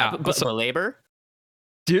 okay, Yeah, but so- for labor.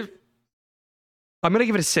 Dude, I'm gonna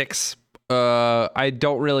give it a 6. I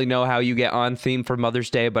don't really know how you get on theme for Mother's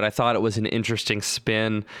Day, but I thought it was an interesting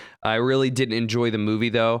spin. I really didn't enjoy the movie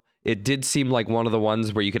though. It did seem like one of the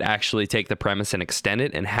ones where you could actually take the premise and extend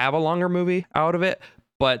it and have a longer movie out of it.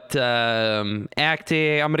 But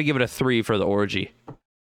acting, I'm gonna give it a 3 for the orgy.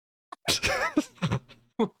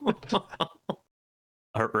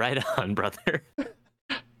 Right on, brother.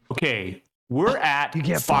 Okay, we're at You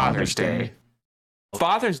get Father's Father's Day. Day.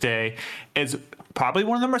 Father's Day is probably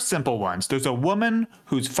one of the more simple ones. There's a woman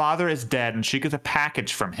whose father is dead, and she gets a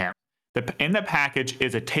package from him. In the package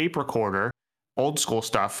is a tape recorder, old school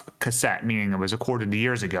stuff, cassette, meaning it was recorded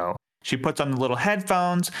years ago. She puts on the little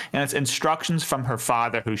headphones, and it's instructions from her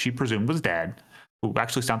father, who she presumed was dead, who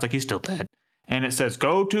actually sounds like he's still dead. And it says,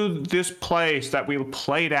 go to this place that we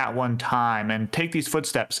played at one time and take these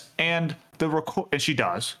footsteps. And and she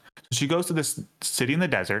does. So she goes to this city in the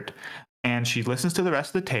desert, and she listens to the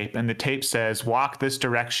rest of the tape, and the tape says, walk this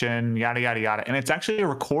direction, yada, yada, yada. And it's actually a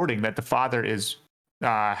recording that the father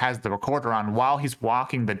has the recorder on while he's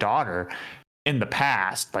walking the daughter in the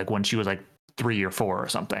past, like when she was like 3 or 4 or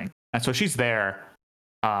something. And so she's there.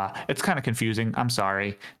 It's kind of confusing. I'm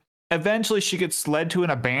sorry. Eventually, she gets led to an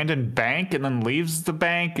abandoned bank and then leaves the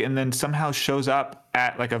bank and then somehow shows up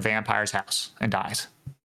at like a vampire's house and dies.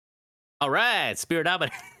 All right,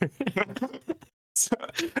 Spiritometer. So,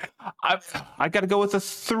 I got to go with a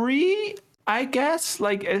 3, I guess.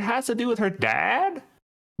 Like, it has to do with her dad.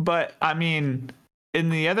 But, I mean, in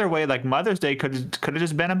the other way, like Mother's Day could have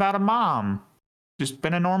just been about a mom. Just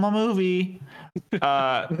been a normal movie.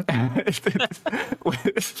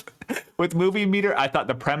 With movie meter, I thought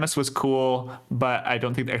the premise was cool, but I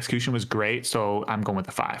don't think the execution was great. So I'm going with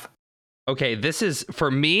a 5. Okay, this is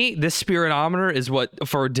for me. This spiritometer is what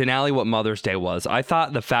for Denali what Mother's Day was. I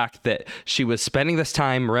thought the fact that she was spending this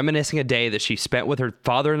time reminiscing a day that she spent with her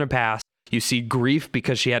father in the past. You see grief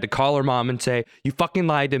because she had to call her mom and say, "You fucking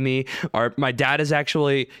lied to me," or "My dad is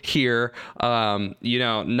actually here."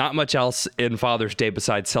 Not much else in Father's Day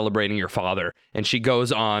besides celebrating your father. And she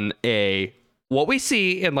goes on what we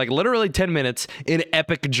see in like literally 10 minutes, an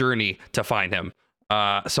epic journey to find him.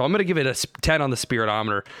 So I'm going to give it a 10 on the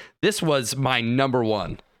spiritometer. This was my number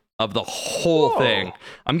one of the whole thing.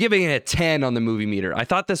 I'm giving it a 10 on the movie meter. I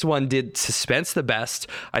thought this one did suspense the best.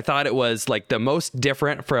 I thought it was like the most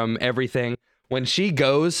different from everything. When she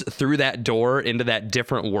goes through that door into that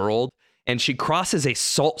different world and she crosses a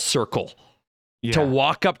salt circle to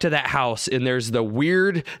walk up to that house, and there's the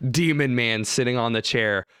weird demon man sitting on the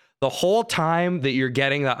chair. The whole time that you're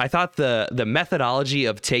getting that, I thought the methodology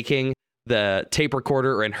of taking the tape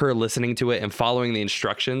recorder and her listening to it and following the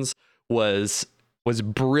instructions was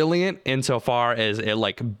brilliant insofar as it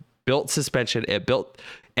like built suspension, it built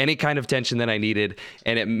any kind of tension that I needed,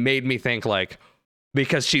 and it made me think like,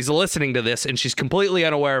 because she's listening to this and she's completely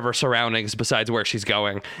unaware of her surroundings besides where she's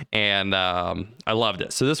going, and I loved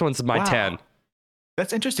it. So this one's my 10.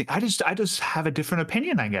 That's interesting. I just have a different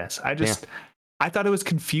opinion, I guess. I thought it was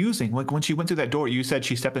confusing. Like when she went through that door, you said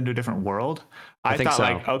she stepped into a different world. I think thought so.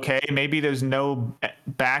 like, okay, maybe there's no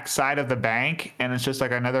backside of the bank and it's just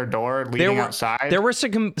like another door leading outside. There were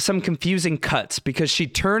some confusing cuts because she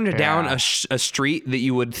turned down a street that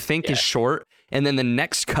you would think is short, and then the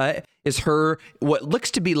next cut is her what looks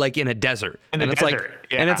to be like in a desert. And it's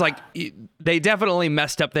like they definitely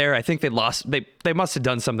messed up there. I think they must have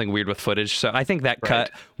done something weird with footage. So I think that cut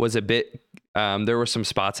was a bit there were some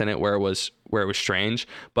spots in it where it was strange,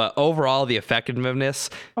 but overall the effectiveness,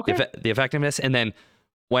 and then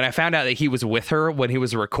when I found out that he was with her when he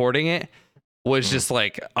was recording it was just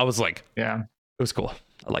like, I was like, yeah, it was cool.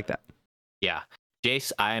 I like that. Yeah.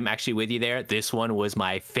 Jace, I'm actually with you there. This one was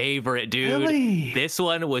my favorite, dude. Really? This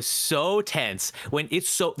one was so tense.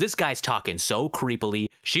 This guy's talking so creepily.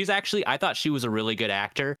 I thought she was a really good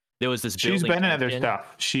actor. There was this. She's been in other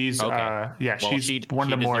stuff. She's okay. She's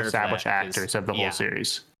one of the more established actors of the whole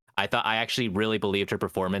series. I actually really believed her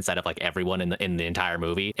performance out of like everyone in the entire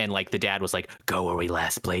movie. And like the dad was like, "Go where we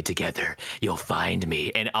last played together. You'll find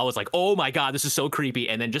me." And I was like, "Oh my God, this is so creepy."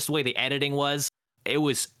 And then just the way the editing was, it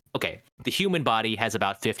was okay. The human body has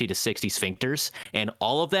about 50 to 60 sphincters, and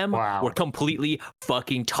all of them were completely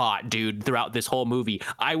fucking taut, dude, throughout this whole movie.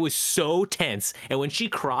 I was so tense. And when she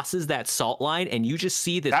crosses that salt line and you just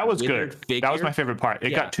see this, that was good. Figure, that was my favorite part.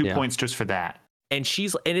 It got 2 points just for that. And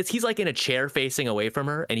he's like in a chair facing away from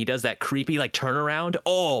her, and he does that creepy like turnaround.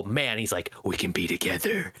 Oh man, he's like, "We can be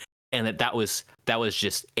together." And that was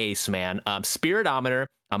just ace, man. Spiritometer,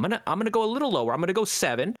 I'm gonna go a little lower. I'm gonna go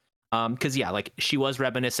 7. Because like she was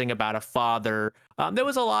reminiscing about a father. There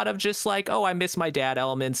was a lot of just like, "Oh, I miss my dad"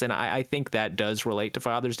 elements, and I think that does relate to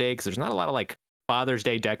Father's Day because there's not a lot of like Father's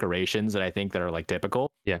Day decorations that I think that are like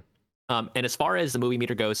typical. Yeah. And as far as the movie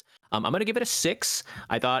meter goes, I'm gonna give it a 6.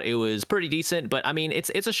 I thought it was pretty decent, but I mean it's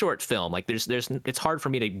a short film. Like it's hard for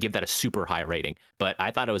me to give that a super high rating, but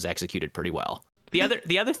I thought it was executed pretty well. The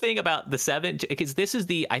other thing about the 7, because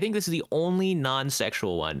I think this is the only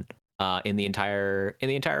non-sexual one in the entire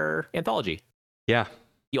anthology. Yeah.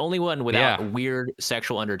 The only one without weird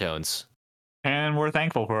sexual undertones. And we're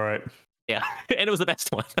thankful for it. Yeah. And it was the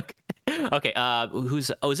best one. Okay.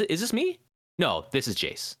 Is this me? No, this is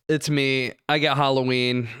Jace. It's me. I got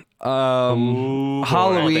Halloween. Ooh,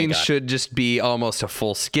 Halloween should just be almost a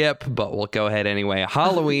full skip, but we'll go ahead anyway.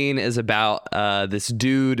 Halloween is about this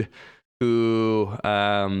dude who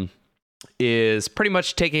is pretty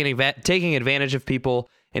much taking advantage of people,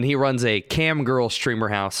 and he runs a cam girl streamer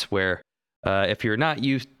house where if you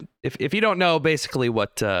don't know basically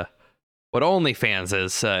what OnlyFans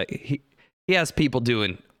is, he has people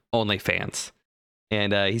doing OnlyFans,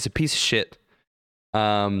 and he's a piece of shit.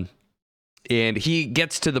 And he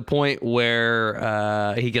gets to the point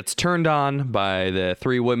where he gets turned on by the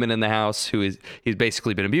 3 women in the house he's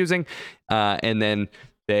basically been abusing, and then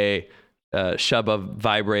they shove a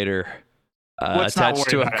vibrator attached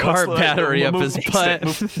to a car battery up his butt,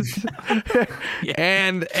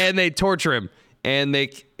 and they torture him, and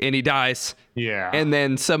he dies. Yeah. And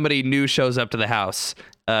then somebody new shows up to the house,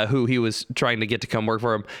 who he was trying to get to come work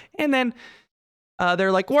for him, and then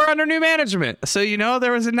they're like, "We're under new management." So,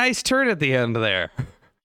 there was a nice turn at the end there.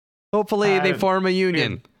 Hopefully they form a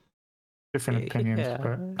union. Different opinions. Yeah.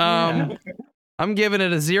 But, I'm giving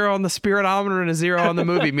it a 0 on the spiritometer and a 0 on the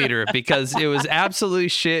movie meter because it was absolutely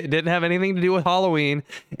shit. It didn't have anything to do with Halloween.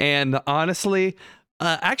 And honestly,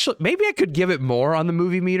 actually, maybe I could give it more on the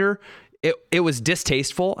movie meter. It was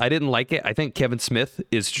distasteful. I didn't like it. I think Kevin Smith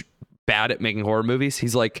is bad at making horror movies.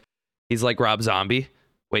 He's like Rob Zombie.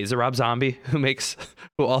 Wait, is it Rob Zombie who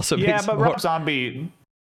also makes? Yeah, but Rob Zombie.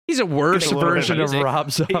 He's a worse version of Rob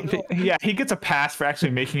Zombie. He gets a pass for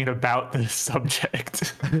actually making it about this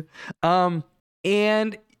subject.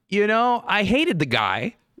 And I hated the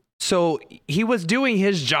guy. So he was doing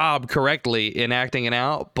his job correctly in acting it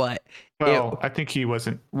out, but I think he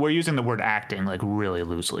wasn't. We're using the word acting like really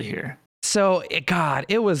loosely here. So,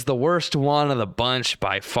 it was the worst one of the bunch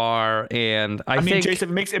by far, and I think,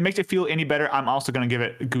 Jason, if it makes it feel any better, I'm also going to give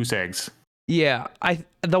it goose eggs. Yeah,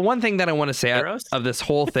 the one thing that I want to say of this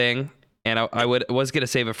whole thing, and I was going to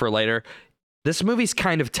save it for later, this movie's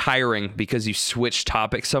kind of tiring because you switch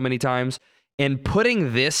topics so many times, and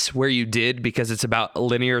putting this where you did because it's about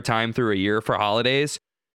linear time through a year for holidays.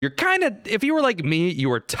 You're kind of, if you were like me, you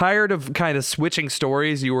were tired of kind of switching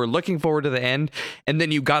stories. You were looking forward to the end. And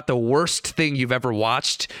then you got the worst thing you've ever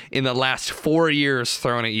watched in the last 4 years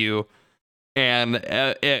thrown at you. And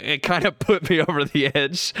it kind of put me over the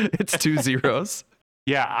edge. It's 2 zeros.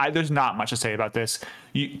 Yeah, there's not much to say about this.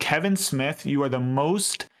 Kevin Smith, you are the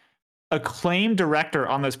most acclaimed director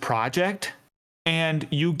on this project. And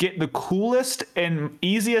you get the coolest and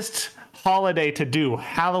easiest holiday to do,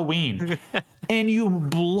 Halloween, and you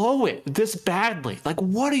blow it this badly. Like,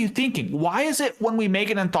 what are you thinking? Why is it when we make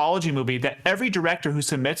an anthology movie that every director who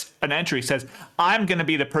submits an entry says, I'm going to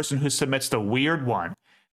be the person who submits the weird one?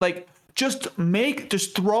 Like, just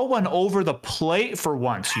throw one over the plate for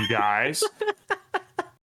once, you guys.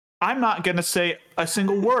 I'm not going to say a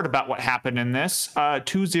single word about what happened in this.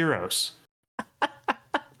 2 zeros.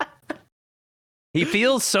 He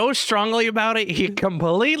feels so strongly about it, he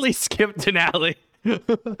completely skipped Denali.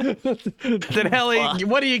 Denali, Well,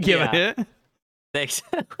 what are you giving yeah. it? Thanks.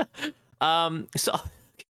 So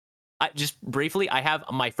I just briefly, I have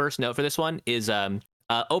my first note for this one is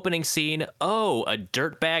opening scene. Oh, a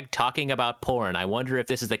dirtbag talking about porn. I wonder if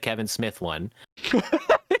this is the Kevin Smith one.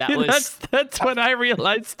 That was That's what I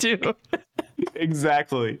realized too.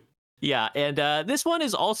 Exactly. yeah, and this one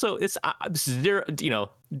is also it's zero,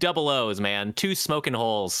 double O's, man. 2 smoking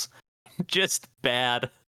holes, just bad.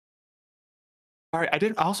 All right,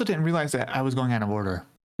 I also didn't realize that I was going out of order.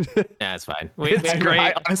 Yeah, it's fine. It's great.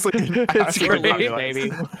 I honestly, It's didn't great, realize.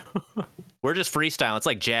 baby. We're just freestyle. It's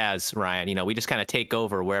like jazz, Ryan. We just kind of take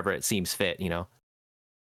over wherever it seems fit.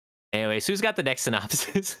 Anyways, who's got the next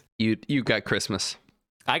synopsis? You got Christmas.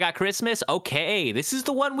 I got Christmas. Okay, this is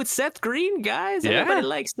the one with Seth Green, guys. Yeah. Everybody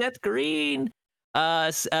likes Seth Green.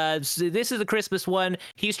 So this is the Christmas one.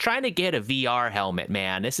 He's trying to get a VR helmet,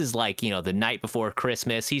 man. This is like, the night before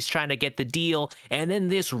Christmas. He's trying to get the deal, and then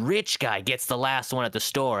this rich guy gets the last one at the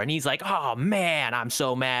store, and he's like, oh man, I'm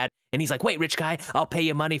so mad. And he's like, wait, rich guy, I'll pay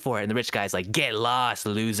you money for it. And the rich guy's like, get lost,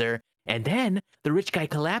 loser. And then the rich guy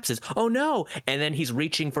collapses. Oh no. And then he's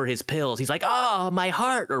reaching for his pills. He's like, oh, my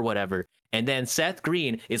heart or whatever. And then Seth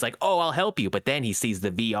Green is like, oh, I'll help you. But then he sees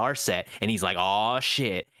the VR set and he's like, oh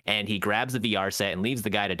shit. And he grabs the VR set and leaves the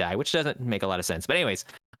guy to die, which doesn't make a lot of sense. But anyways,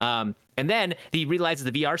 and then he realizes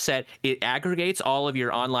the VR set, it aggregates all of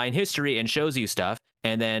your online history and shows you stuff.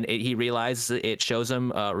 And then he realizes it shows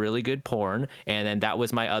him really good porn. And then that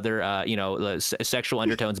was my other, sexual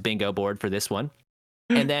undertones bingo board for this one.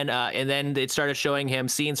 And then it started showing him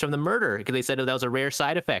scenes from the murder because they said that was a rare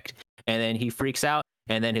side effect. And then he freaks out.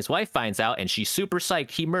 And then his wife finds out and she's super psyched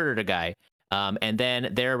he murdered a guy. And then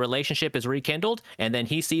their relationship is rekindled. And then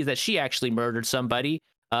he sees that she actually murdered somebody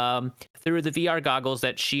through the VR goggles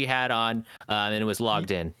that she had on and it was logged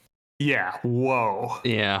in. Yeah. Whoa.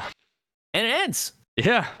 Yeah. And it ends.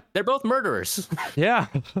 Yeah. They're both murderers. Yeah.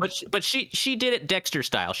 but she did it Dexter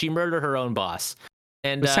style. She murdered her own boss.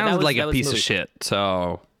 And It sounds like that a was the piece of movie. shit.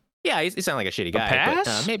 So Yeah, he sounds like a shitty guy. pass?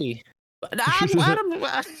 But, maybe.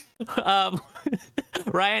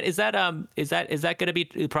 Ryan, is that going to be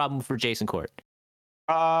a problem for Jason Court?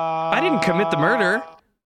 I didn't commit the murder.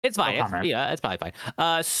 It's fine. No comment. It's probably fine.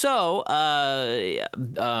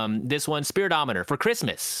 This one, Spiritometer for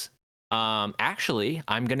Christmas. Actually,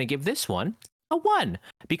 I'm gonna give this one a 1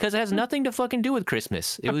 because it has nothing to fucking do with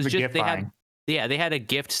Christmas. It was The just gift they buying. had a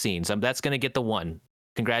gift scene. So that's gonna get the 1.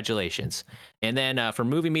 Congratulations. And then for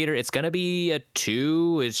Movie Meter, it's gonna be a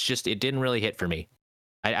 2. It's just it didn't really hit for me.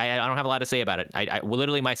 I don't have a lot to say about it. Well,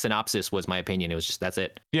 literally my synopsis was my opinion. It was just that's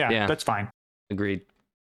it. Yeah, that's fine. Agreed.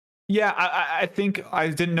 Yeah, I think I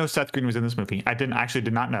didn't know Seth Green was in this movie. I did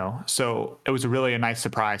not know. So it was really a nice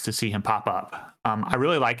surprise to see him pop up. I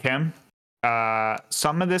really like him.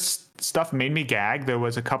 Some of this stuff made me gag. There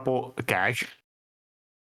was a couple gag.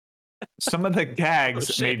 Some of the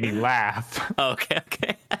gags made me laugh.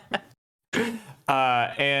 Okay.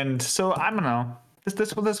 And so I don't know.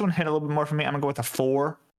 This one hit a little bit more for me. I'm gonna go with a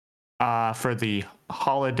 4 for the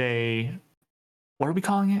holiday. What are we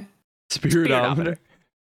calling it? Spiritometer.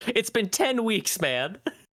 It's been 10 weeks, man.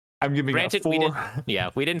 I'm giving it a Granted, we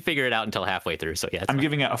 4. didn't figure it out until halfway through. So yeah, I'm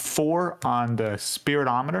giving it a 4 on the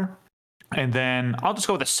Spiritometer. And then I'll just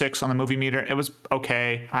go with a 6 on the Movie Meter. It was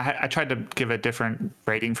okay. I tried to give a different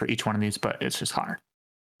rating for each one of these, but it's just hard.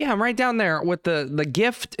 Yeah, I'm right down there with the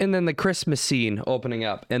gift and then the Christmas scene opening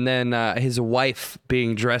up. And then his wife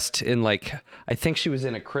being dressed in I think she was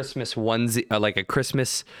in a Christmas onesie, like a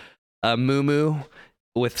Christmas muumuu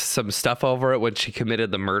with some stuff over it when she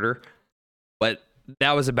committed the murder. But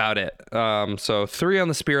that was about it. So 3 on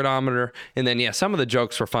the Spiritometer. And then, yeah, some of the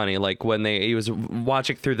jokes were funny. Like when he was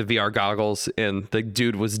watching through the VR goggles and the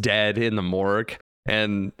dude was dead in the morgue.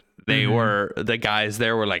 And the guys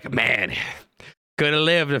there were like, man, could have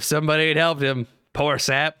lived if somebody had helped him. Poor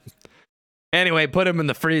sap. Anyway, put him in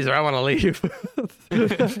the freezer. I want to leave.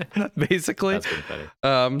 Basically. That's pretty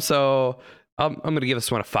funny. So I'm going to give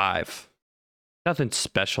this one a 5. Nothing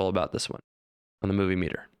special about this one on the Movie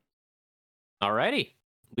Meter. Alrighty.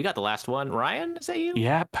 We got the last one. Ryan, is that you?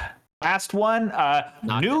 Yep. Last one. Not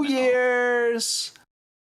New good at all. Year's.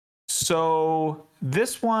 So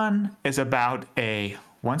This one is about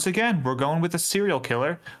once again, we're going with a serial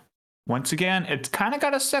killer. Once again, it's kind of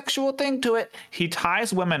got a sexual thing to it. He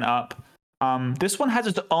ties women up. This one has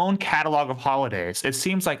its own catalog of holidays. It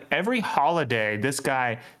seems like every holiday, this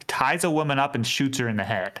guy ties a woman up and shoots her in the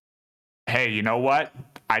head. Hey, you know what?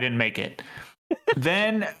 I didn't make it.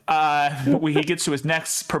 Then he gets to his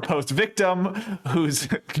next proposed victim, who's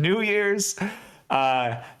New Year's.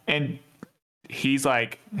 And he's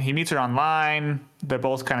like, he meets her online. They're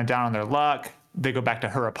both kind of down on their luck. They go back to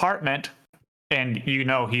her apartment. And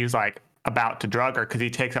he's like about to drug her because he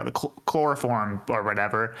takes out the chloroform or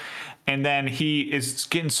whatever. And then he is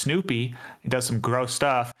getting snoopy. He does some gross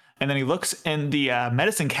stuff. And then he looks in the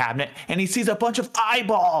medicine cabinet and he sees a bunch of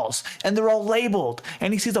eyeballs and they're all labeled.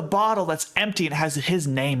 And he sees a bottle that's empty and has his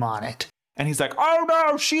name on it. And he's like, oh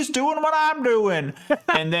no, she's doing what I'm doing.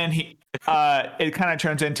 And then it kind of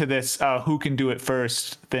turns into this who can do it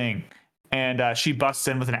first thing. And she busts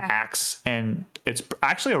in with an axe. And it's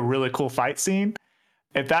actually a really cool fight scene.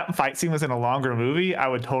 If that fight scene was in a longer movie, I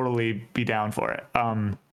would totally be down for it.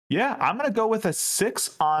 Yeah, I'm going to go with a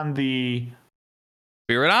 6 on the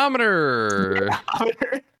Spiritometer. I'm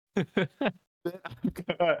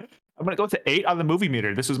gonna go with the 8 on the movie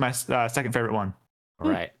meter. This was my second favorite one. All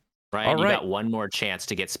right. Ryan, All you right. got one more chance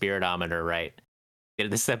to get Spiritometer right.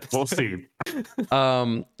 Get this episode. We'll see.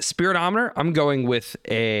 Spiritometer, I'm going with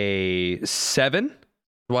a 7.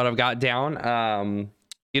 What I've got down.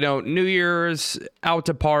 New Year's, out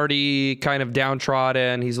to party, kind of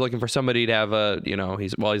downtrodden. He's looking for somebody to have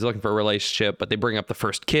he's looking for a relationship, but they bring up the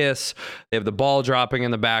first kiss. They have the ball dropping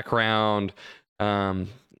in the background.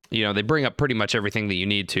 They bring up pretty much everything that you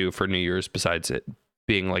need to for New Year's besides it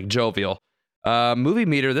being like jovial. Movie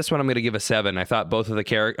meter, this one I'm going to give a 7. I thought both of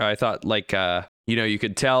the you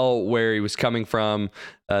could tell where he was coming from.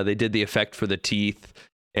 They did the effect for the teeth.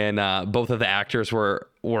 And both of the actors were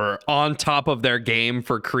on top of their game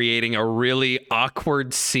for creating a really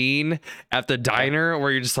awkward scene at the diner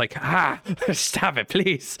where you're just like, stop it,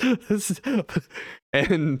 please.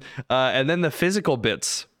 And then the physical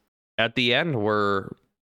bits at the end were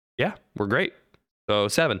great. So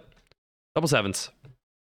 7, double 7s.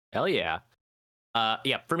 Hell yeah.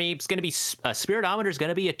 For me, it's going to be Spiritometer is going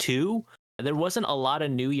to be a 2. There wasn't a lot of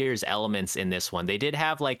New Year's elements in this one. They did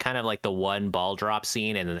have like kind of like the one ball drop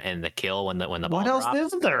scene and the kill when the ball What else dropped.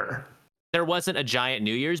 is there? There wasn't a giant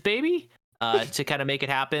New Year's baby to kind of make it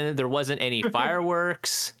happen. There wasn't any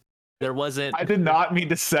fireworks. There wasn't. I did not mean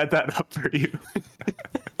to set that up for you.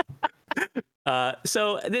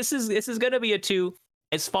 So this is gonna be a 2.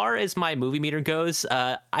 As far as my movie meter goes,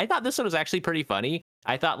 I thought this one was actually pretty funny.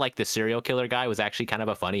 I thought like the serial killer guy was actually kind of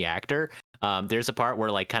a funny actor. There's a part where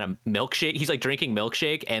like kind of milkshake, he's like drinking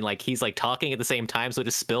milkshake and like he's like talking at the same time, so it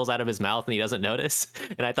just spills out of his mouth and he doesn't notice.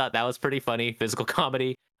 And I thought that was pretty funny, physical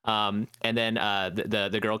comedy. And then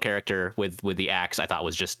the girl character with the axe, I thought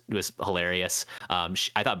was hilarious.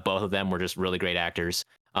 I thought both of them were just really great actors.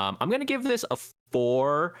 I'm gonna give this a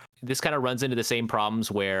 4. This kind of runs into the same problems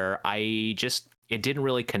where it didn't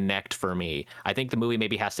really connect for me. I think the movie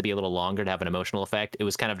maybe has to be a little longer to have an emotional effect. It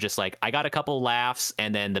was kind of just like, I got a couple laughs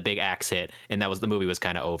and then the big axe hit and the movie was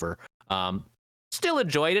kind of over. Still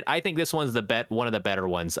enjoyed it. I think this one's one of the better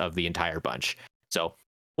ones of the entire bunch. So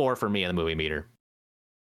 4 for me on the movie meter.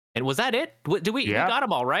 And was that it? We got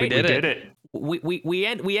them all right? We did it. We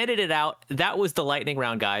ended it out. That was the lightning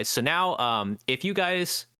round, guys. So now, if you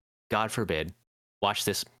guys, God forbid, watch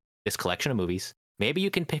this collection of movies, maybe you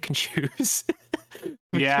can pick and choose.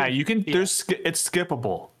 Yeah, you can. Yeah. It's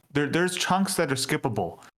skippable. There's chunks that are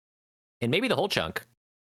skippable, and maybe the whole chunk.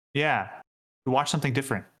 Yeah, watch something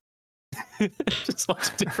different. Just watch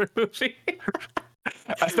a different movie.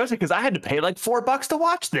 Especially because I had to pay like $4 to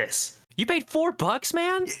watch this. You paid $4,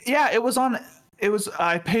 man? Yeah,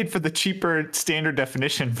 I paid for the cheaper standard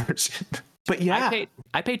definition version. But yeah,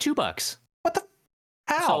 I paid $2. What the?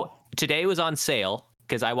 How? So today was on sale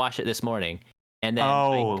because I watched it this morning. And then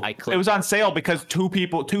I clicked. It was on sale because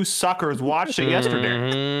two suckers watched it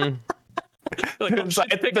yesterday. Like,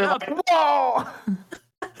 pick it up. Like, whoa!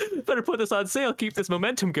 Better put this on sale. Keep this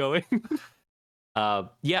momentum going.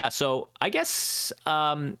 So I guess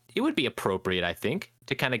it would be appropriate, I think,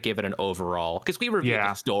 to kind of give it an overall, because we reviewed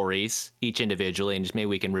the stories each individually, and just maybe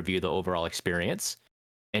we can review the overall experience.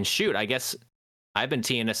 And shoot, I guess I've been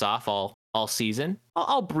teeing us off all season.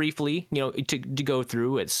 I'll briefly, to go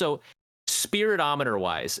through it. So Spiritometer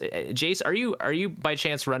wise, Jace, are you by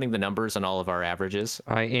chance running the numbers on all of our averages?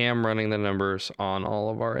 I am running the numbers on all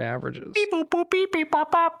of our averages. Beep boop boop beep beep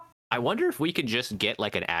pop pop. I wonder if we could just get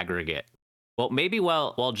like an aggregate. Well, maybe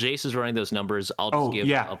while Jace is running those numbers, I'll just give.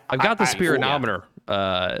 Yeah. I've got the I-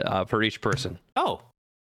 Spiritometer for each person. Oh,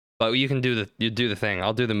 But you do the thing.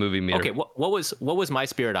 I'll do the movie meter. okay. What was my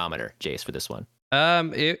spiritometer, Jace, for this one?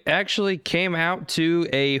 It actually came out to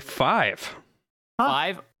a 5.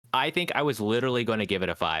 5. I think I was literally going to give it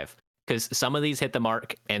a 5 because some of these hit the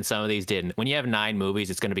mark and some of these didn't. When you have 9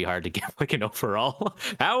 movies, it's going to be hard to give like an overall.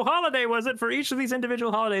 How holiday was it for each of these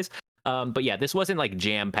individual holidays? But yeah, this wasn't like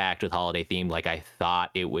jam packed with holiday theme like I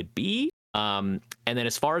thought it would be. And then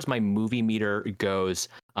as far as my movie meter goes,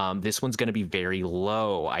 this one's going to be very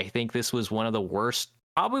low. I think this was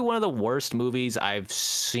probably one of the worst movies I've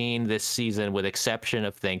seen this season, with exception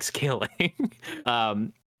of Thanksgiving.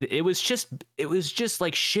 It was just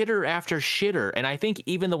like shitter after shitter. And I think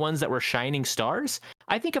even the ones that were shining stars,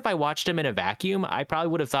 I think if I watched them in a vacuum, I probably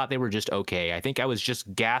would have thought they were just okay. I think I was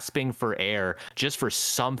just gasping for air just for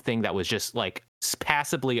something that was just like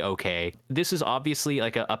passably okay. This is obviously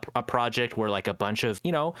like a project where like a bunch of,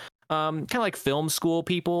 kind of like film school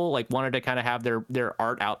people like wanted to kind of have their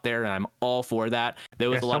art out there, and I'm all for that. There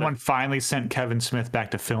was Someone finally sent Kevin Smith back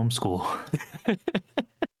to film school.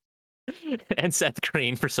 and Seth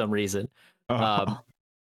Green for some reason. A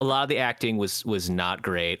lot of the acting was not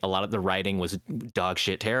great. A lot of the writing was dog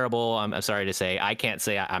shit terrible. I'm sorry to say. I can't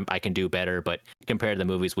say I can do better, but compared to the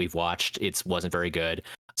movies we've watched, it wasn't very good.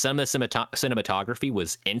 Some of the cinematography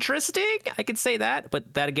was interesting. I could say that,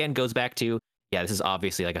 but that again goes back to, yeah, this is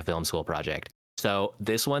obviously like a film school project. So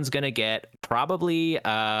this one's going to get probably,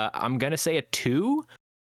 I'm going to say a 2.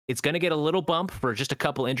 It's going to get a little bump for just a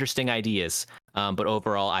couple interesting ideas. But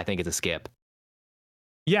overall, I think it's a skip.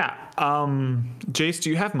 Yeah. Jace, do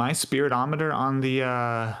you have my spiritometer on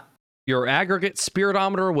the... Your aggregate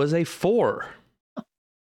spiritometer was a 4.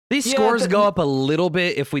 These scores go up a little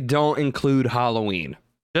bit if we don't include Halloween.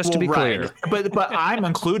 Just to be clear. But I'm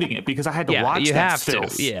including it because I had to watch you that have still.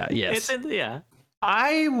 to. Yeah, yes. Yeah.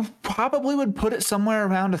 I probably would put it somewhere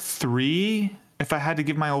around a 3 if I had to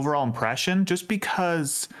give my overall impression, just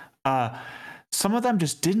because some of them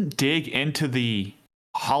just didn't dig into the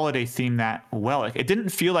holiday theme that well. Like, it didn't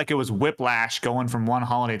feel like it was whiplash going from one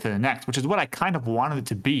holiday to the next, which is what I kind of wanted it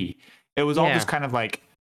to be. It was all just kind of like,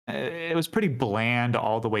 it was pretty bland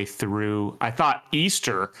all the way through. I thought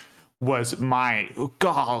Easter was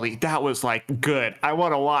golly, that was like good. I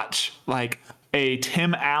want to watch like a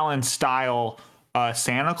Tim Allen style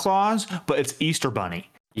Santa Claus, but it's Easter Bunny.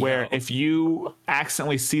 Where if you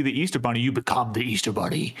accidentally see the Easter Bunny, you become the Easter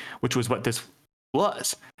Bunny, which was what this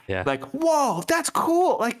was. Yeah. Like, whoa, that's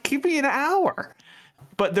cool. Like, give me an hour.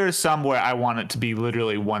 But there's some where I want it to be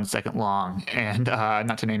literally 1 second long, and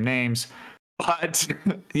not to name names. But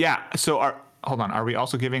yeah, so hold on. Are we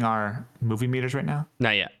also giving our movie meters right now?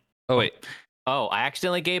 Not yet. Oh, wait. Oh, I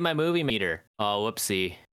accidentally gave my movie meter. Oh,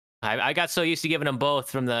 whoopsie. I got so used to giving them both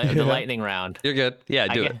from the lightning round. You're good. Yeah,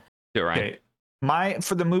 do it. Do it, Ryan. Okay.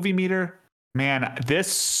 For the movie meter, man,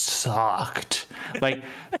 this sucked. Like,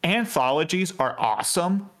 anthologies are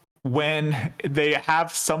awesome when they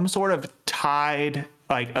have some sort of tied,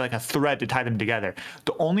 like a thread to tie them together.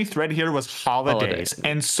 The only thread here was holidays.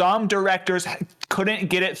 And some directors couldn't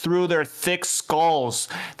get it through their thick skulls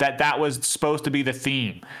that was supposed to be the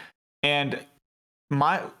theme. And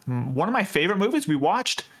one of my favorite movies we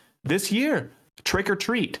watched this year, Trick or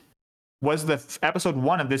Treat, was the episode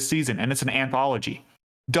 1 of this season, and it's an anthology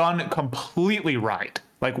done completely right.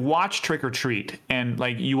 Like, watch Trick or Treat, and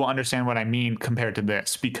like you will understand what I mean compared to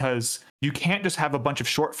this, because you can't just have a bunch of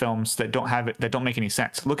short films that don't make any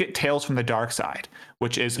sense. Look at Tales from the Dark Side,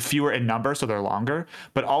 which is fewer in number, so they're longer,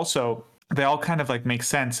 but also they all kind of like make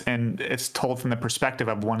sense, and it's told from the perspective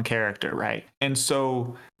of one character, right? And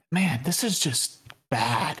so, man, this is just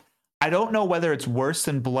bad. I don't know whether it's worse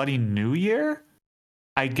than Bloody New Year.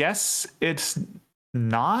 I guess it's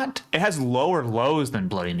not. It has lower lows than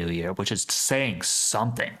Bloody New Year, which is saying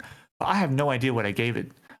something. But I have no idea what I gave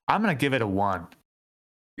it. I'm going to give it a 1.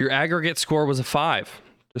 Your aggregate score was a 5.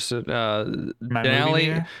 Just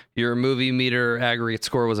Denali, your movie meter aggregate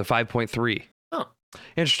score was a 5.3. Oh,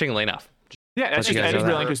 interestingly enough. Yeah, that is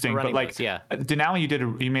really interesting. But like,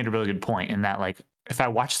 Denali, you made a really good point in that, like, if I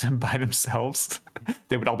watched them by themselves,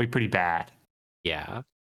 they would all be pretty bad. Yeah.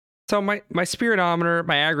 So my spiritometer,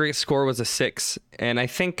 my aggregate score was a 6, and I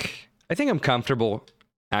think I'm comfortable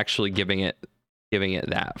actually giving it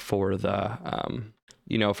that for the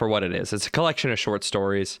for what it is. It's a collection of short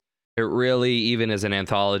stories. It really, even as an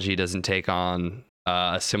anthology, doesn't take on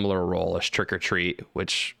a similar role as Trick or Treat,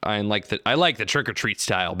 which I like the Trick or Treat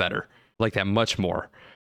style better. I like that much more.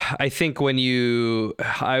 I think when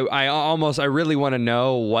I really want to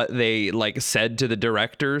know what they like said to the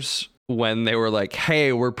directors when they were like,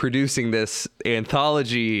 "Hey, we're producing this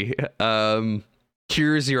anthology.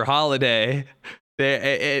 Here's your holiday."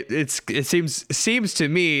 It seems to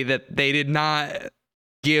me that they did not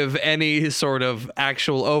give any sort of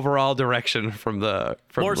actual overall direction from More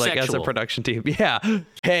like as a sexual. production team. Yeah.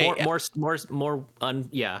 Hey.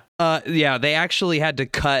 Yeah, they actually had to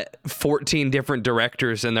cut 14 different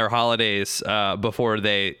directors in their holidays before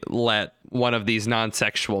they let one of these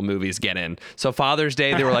non-sexual movies get in. So Father's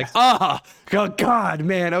Day, they were like, oh God,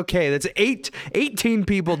 man, okay, that's 18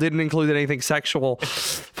 people didn't include anything sexual.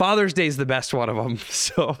 Father's Day is the best one of them,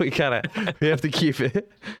 so we have to keep it.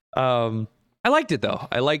 I liked it though.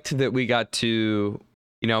 I liked that we got to,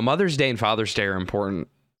 Mother's Day and Father's Day are important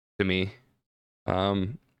to me.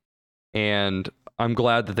 And I'm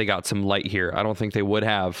glad that they got some light here. I don't think they would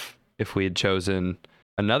have if we had chosen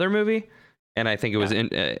another movie. And I think it was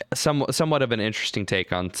somewhat of an interesting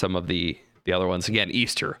take on some of the other ones. Again,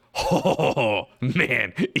 Easter. Oh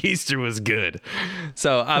man, Easter was good.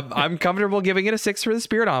 So I'm comfortable giving it a 6 for the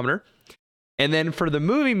Spiritometer. And then for the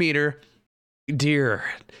movie meter, dear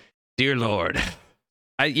Lord,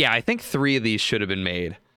 I think 3 of these should have been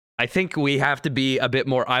made. I think we have to be a bit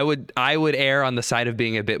more. I would err on the side of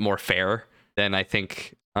being a bit more fair than I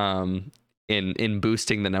think in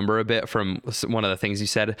boosting the number a bit from one of the things you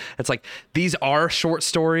said. It's like, these are short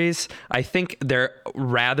stories. I think they're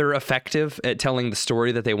rather effective at telling the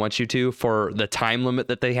story that they want you to for the time limit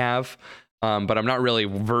that they have. But I'm not really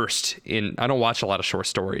versed in. I don't watch a lot of short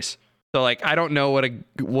stories. So like, I don't know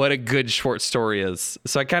what a good short story is.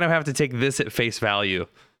 So I kind of have to take this at face value.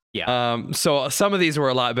 Yeah. So some of these were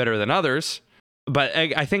a lot better than others, but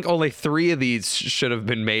I think only 3 of these should have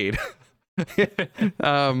been made.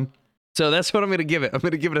 So that's what I'm going to give it. I'm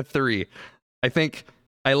going to give it a 3. I think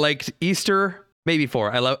I liked Easter, maybe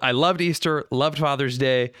 4. I loved Easter, loved Father's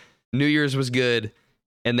Day, New Year's was good,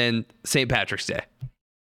 and then St. Patrick's Day.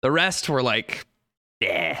 The rest were like,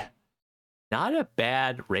 yeah. Not a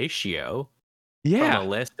bad ratio Yeah. from a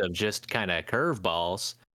list of just kind of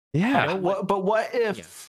curveballs. Yeah. What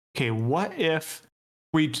if? Okay, what if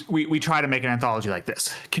we try to make an anthology like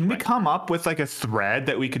this? Can we come up with like a thread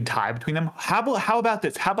that we could tie between them? How about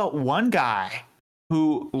this? How about one guy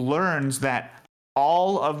who learns that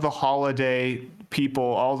all of the holiday people,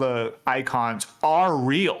 all the icons are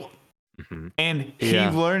real, and he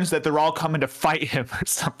learns that they're all coming to fight him or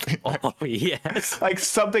something. Oh yes. Like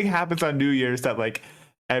something happens on New Year's that like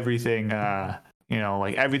everything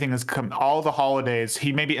like everything has come, all the holidays,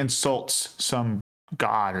 he maybe insults some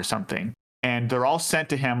god or something, and they're all sent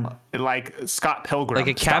to him like Scott Pilgrim, Like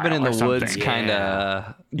a cabin in the style or woods something. kind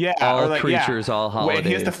of. Yeah, all or like, creatures, all holidays.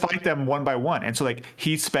 He has to fight them one by one, and so like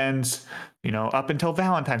he spends up until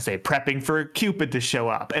Valentine's Day prepping for Cupid to show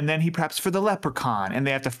up, and then he preps for the leprechaun and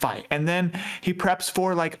they have to fight, and then he preps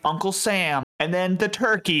for like Uncle Sam, and then the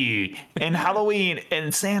turkey and Halloween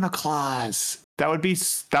and Santa Claus. That would be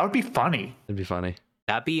funny. It'd be funny.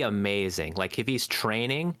 That'd be amazing. Like if he's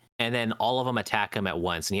training and then all of them attack him at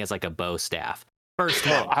once and he has like a bow staff. First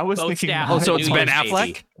one. I was bow thinking staff not Oh, so with it's New Ben Year's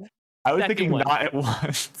Affleck? baby. I was Second thinking one. not at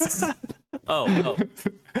once. Oh.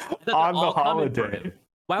 I thought they're On the all coming for holiday. him.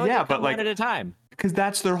 Why would Yeah, they but, come like, one at a time? Because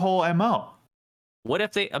that's their whole MO. What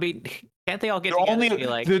if can't they all get They're together only and be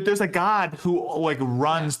like, there's a god who like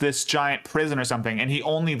runs this giant prison or something, and he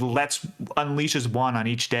only unleashes one on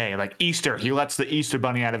each day. Like Easter, he lets the Easter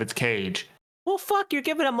bunny out of its cage. well, fuck, you're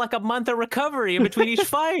giving him like a month of recovery in between each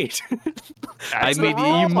fight. I That's mean, the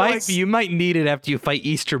you rules. might need it after you fight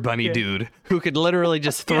Easter Bunny dude, who could literally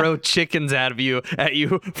just throw chickens at you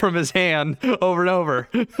from his hand over and over.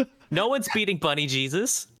 No one's beating Bunny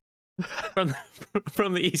Jesus from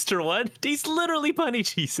the Easter one. He's literally Bunny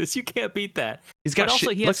Jesus. You can't beat that. He's got But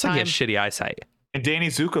also, he has looks like he has time- shitty eyesight. And Danny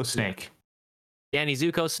Zuko Snake. Danny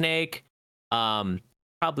Zuko Snake.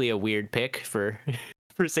 Probably a weird pick for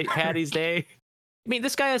St. Patty's Day. I mean,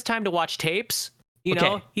 this guy has time to watch tapes. You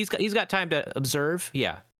know, Okay. he's got time to observe.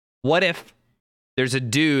 Yeah. What if there's a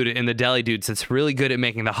dude in the deli dudes that's really good at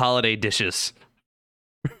making the holiday dishes?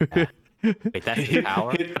 Wait, that's his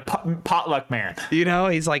power. Potluck man.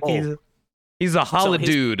 He's like he's a holiday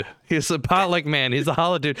his- dude. He's a potluck man. He's a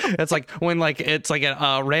holiday dude. It's like when it's like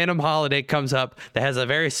a random holiday comes up that has a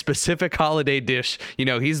very specific holiday dish.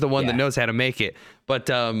 He's the one that Yeah. knows how to make it. But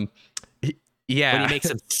yeah, But he makes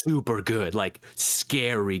them super good, like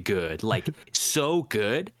scary good, like so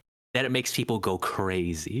good that it makes people go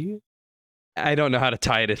crazy. I don't know how to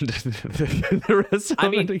tie it into the rest of I it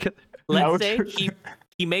mean, together. Let's say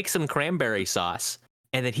he makes some cranberry sauce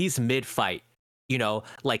and then he's mid-fight.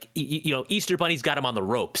 Like Easter Bunny's got him on the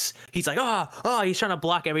ropes. He's like, he's trying to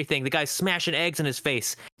block everything. The guy's smashing eggs in his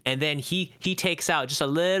face, and then he takes out just a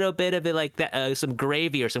little bit of it, like that, some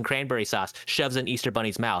gravy or some cranberry sauce, shoves in Easter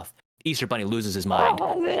Bunny's mouth. Easter Bunny loses his mind.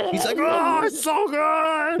 He's like, "Oh, it's so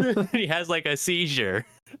good!" He has like a seizure,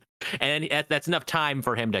 and that's enough time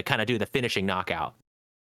for him to kind of do the finishing knockout.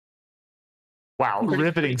 Wow,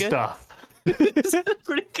 riveting good. stuff.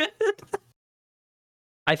 Pretty good.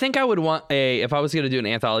 I think I would want if I was going to do an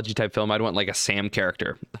anthology type film, I'd want like a Sam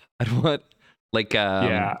character. I'd want like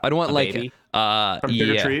I'd want A like baby? From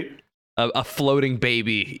Trick or Treat. a floating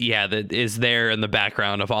baby, that is there in the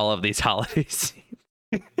background of all of these holidays.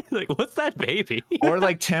 Like, what's that baby? Or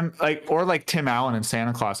like Tim Allen in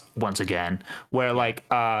Santa Claus once again, where like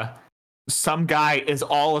some guy is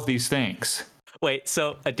all of these things. Wait,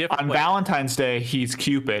 so a different On Valentine's Day, he's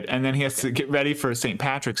Cupid, and then he has to get ready for St.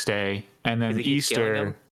 Patrick's Day, and then Is he killing him?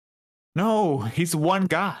 Easter. No, he's one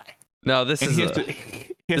guy. No, this And is he has this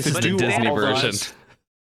to is the do Disney all version. those.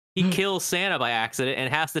 He kills Santa by accident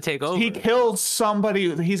and has to take over. He kills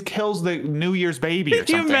somebody. He kills the New Year's baby or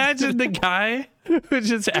Can you something. imagine the guy who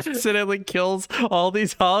just accidentally kills all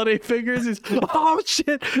these holiday figures? He's, oh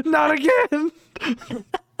shit, not again.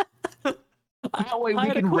 That way I we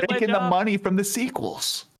had to can quit my rake in the job. money from the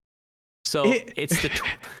sequels. So it's the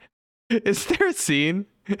Is there a scene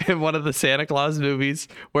in one of the Santa Claus movies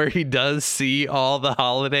where he does see all the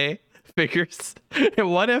holiday figures?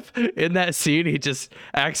 And what if in that scene he just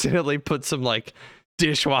accidentally put some like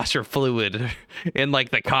dishwasher fluid in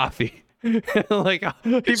like the coffee? Like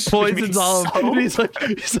he poisons all of them. He's like,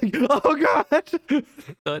 oh god.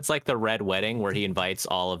 so it's like the Red Wedding where he invites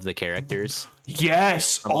all of the characters,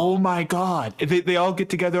 Yes. Oh my God. They all get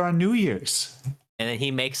together on New Year's. and then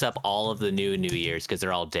he makes up all of the New Years because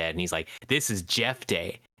they're all dead, and he's like, "This is Jeff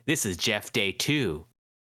Day. This is Jeff Day 2.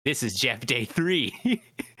 This is Jeff Day 3.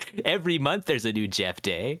 Every month there's a new Jeff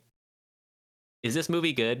Day." Is this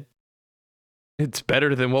movie good? It's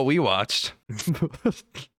better than what we watched.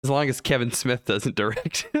 As long as Kevin Smith doesn't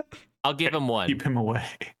direct it. I'll give him one. Keep him away.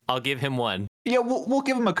 I'll give him one. Yeah, we'll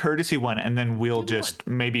give him a courtesy one, and then we'll just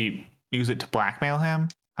maybe use it to blackmail him.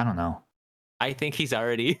 I don't know. I think he's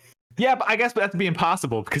already. Yeah, but I guess that'd be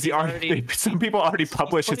impossible because some people already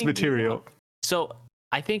publish his putting material. So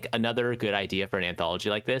I think another good idea for an anthology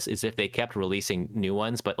like this is if they kept releasing new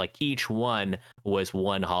ones, but like each one was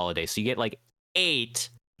one holiday. So you get like 8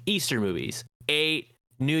 Easter movies, 8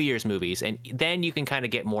 New Year's movies, and then you can kind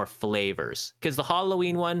of get more flavors. Because the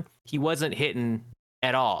Halloween one, he wasn't hitting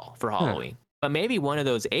at all for Halloween. But maybe one of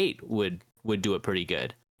those 8 would do it pretty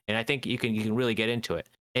good. And I think you can really get into it.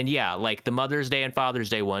 And yeah, like the Mother's Day and Father's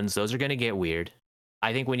Day ones, those are going to get weird.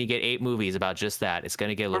 I think when you get 8 movies about just that, it's going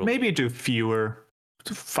to get a Or little maybe do fewer,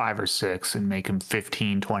 5 or 6, and make them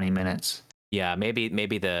 15, 20 minutes. Yeah, maybe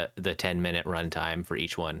the 10-minute runtime for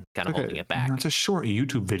each one, kind of holding it back. It's a short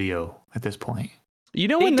YouTube video at this point. You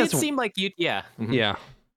know It when did this seem like you, yeah. Mhm. Yeah.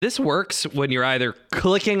 This works when you're either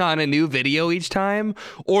clicking on a new video each time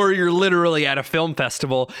or you're literally at a film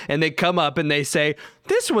festival and they come up and they say,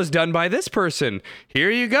 "This was done by this person. Here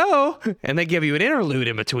you go." And they give you an interlude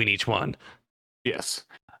in between each one. Yes.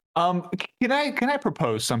 Can I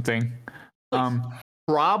propose something?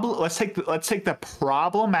 Let's take the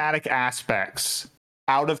problematic aspects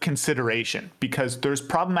out of consideration, because there's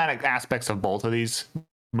problematic aspects of both of these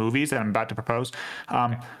movies that I'm about to propose.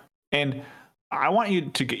 And I want you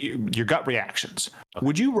to get your gut reactions. Okay.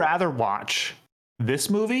 Would you rather watch this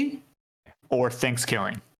movie or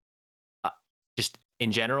Thanksgiving? Just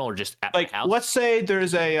in general, or just at Like, my house? let's say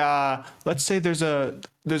there's a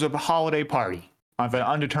holiday party of an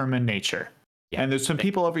undetermined nature, Yeah. and there's some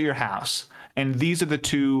people over at your house, and these are the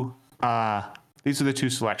two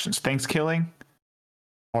selections: Thanksgiving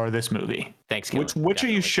or this movie. Thanksgiving. Which are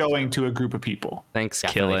you Definitely showing to a group of people?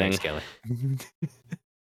 Definitely Thanksgiving. Thanksgiving.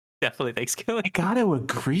 Definitely Thanksgiving. I gotta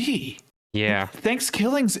agree. Yeah.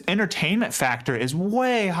 Thanksgiving's entertainment factor is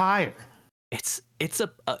way higher. It's a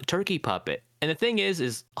turkey puppet, and the thing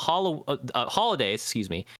is Holidays,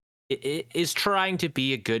 excuse me, it is trying to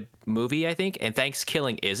be a good movie, I think, and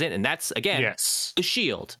Thanksgiving isn't, and that's again Yes. The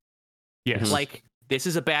Shield. Yes. Like, this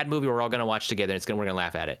is a bad movie we're all gonna watch together. We're gonna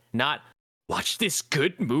laugh at it. Not watch this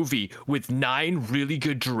good movie with 9 really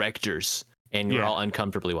good directors, and you're Yeah. all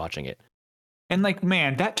uncomfortably watching it. And like,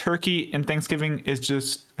 man, that turkey in Thanksgiving is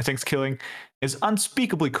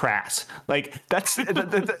unspeakably crass. Like, that's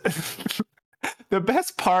the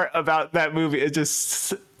best part about that movie is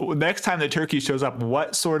just next time the turkey shows up,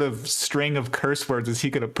 what sort of string of curse words is he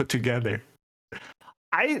going to put together?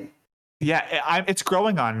 It's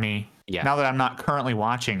growing on me Yeah. now that I'm not currently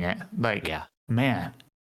watching it. Like, Yeah. man,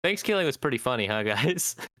 Thanksgiving was pretty funny, huh,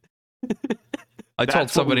 guys? I told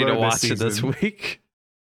That's what we somebody to learned this watch it this season. week.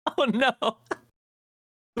 Oh no.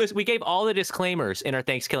 Listen, we gave all the disclaimers in our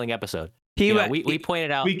Thanksgiving episode. He, You know, we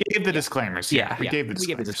pointed out. We gave the disclaimers. Yeah. we gave the we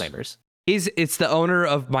gave the disclaimers. disclaimers. it's the owner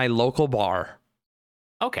of my local bar.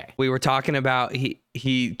 Okay. We were talking about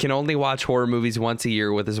he can only watch horror movies once a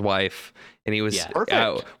year with his wife, and he was Yeah.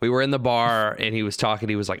 Perfect. we were in the bar and he was talking.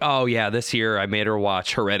 He was like, "Oh yeah, this year I made her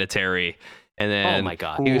watch Hereditary," and then Oh my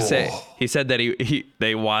God. he said that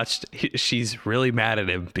they watched. She's really mad at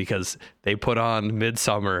him because they put on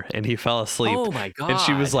Midsummer and he fell asleep. Oh my God. And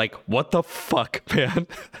she was like, "What the fuck, man?"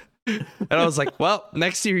 And I was like, "Well,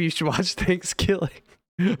 next year you should watch Thanksgiving."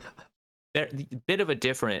 They're a bit of a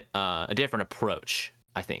different approach,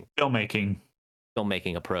 I think. Filmmaking.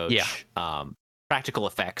 Filmmaking approach. Yeah. Practical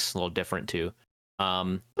effects a little different too.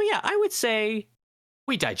 But yeah, I would say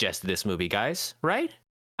we digested this movie, guys. Right?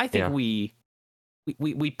 I think Yeah.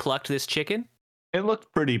 we plucked this chicken. It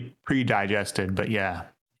looked pretty pre-digested, but yeah.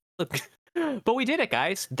 Look, but we did it,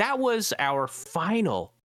 guys. That was our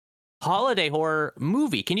final holiday horror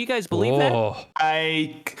movie. Can you guys believe that? Oh.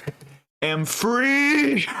 I am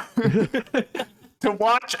free to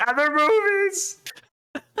watch other movies.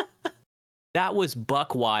 That was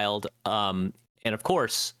buck wild. And of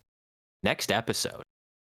course, next episode,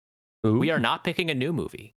 Ooh. we are not picking a new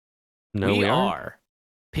movie. No, we aren't. are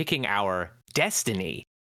picking our destiny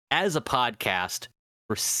as a podcast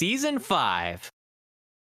for season 5.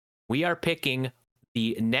 We are picking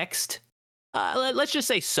the next, let's just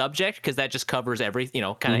say subject, because that just covers everything,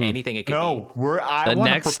 kind of Mhm. anything it could be. No, The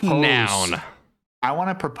next noun. I want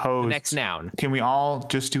to The propose. next noun. Can we all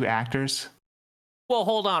just do actors? Well,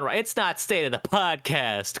 hold on, right? It's not state of the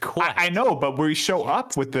podcast. Quite. I know, but we show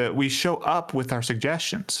up with our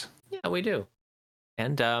suggestions. Yeah, we do.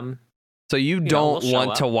 And So you know, don't we'll show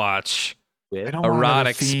want up. to watch with, I don't want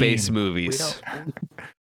erotic another theme. space we movies. don't.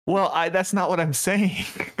 Well, that's not what I'm saying.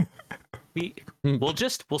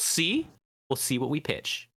 We'll see. We'll see what we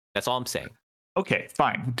pitch. That's all I'm saying. Okay,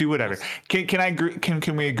 fine. Do whatever. Can I agree?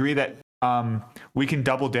 Can we agree that we can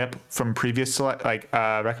double dip from previous As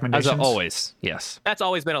recommendations? always, yes. That's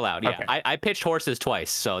always been allowed. Yeah, Okay. I pitched horses twice,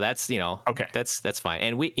 so that's Okay. that's fine.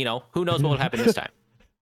 And we, who knows what will happen this time.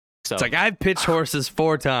 So It's like I've pitched horses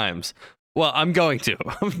 4 times. Well, I'm going to.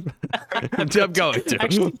 I'm going to.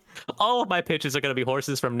 actually, all of my pitches are going to be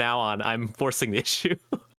horses from now on. I'm forcing the issue.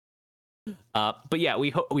 But yeah, we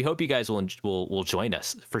hope you guys will join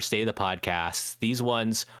us for State of the Podcast. These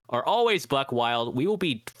ones are always buck wild. We will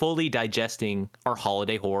be fully digesting our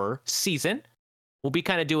holiday horror season. We'll be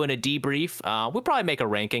kind of doing a debrief. We'll probably make a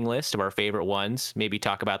ranking list of our favorite ones. Maybe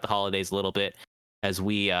talk about the holidays a little bit as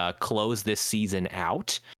we close this season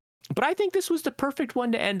out. But I think this was the perfect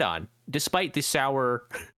one to end on, despite the sour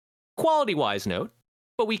quality-wise note.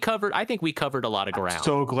 But I think we covered a lot of ground. I'm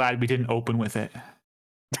so glad we didn't open with it.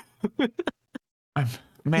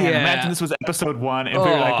 Man, Yeah. imagine this was episode 1 and we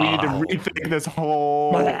were like, we need to rethink this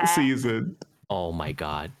whole season. Oh my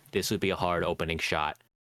God, this would be a hard opening shot.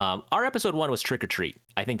 Our episode 1 was Trick or Treat.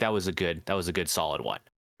 I think that was a good solid one.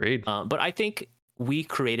 Agreed. But I think we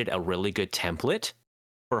created a really good template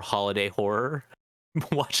for holiday horror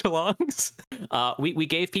watch-alongs. We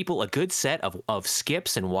gave people a good set of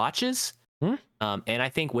skips and watches. And I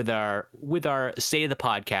think with our State of the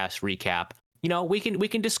Podcast recap, we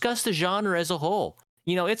can discuss the genre as a whole.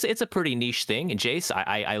 It's a pretty niche thing. And Jace,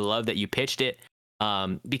 I love that you pitched it.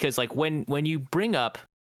 Because like when you bring up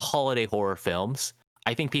holiday horror films,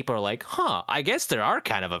 I think people are like, I guess there are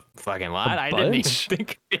kind of a fucking lot. I didn't even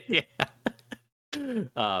think.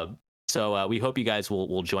 Yeah. So we hope you guys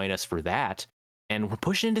will join us for that. And we're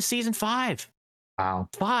pushing into season 5. Wow.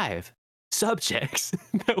 5 subjects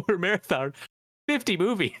that were marathon. 50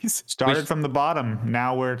 movies. Started from the bottom.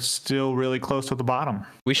 Now we're still really close to the bottom.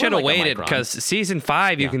 We should have like a waited micron. because season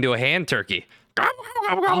 5 you Yeah. can do a hand turkey.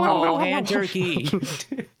 Oh, hand turkey.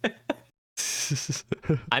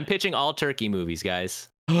 I'm pitching all turkey movies, guys.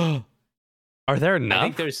 Are there I enough?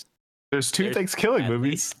 think there's There's 2 Thanksgiving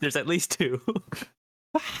movies. there's at least 2.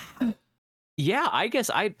 Yeah, I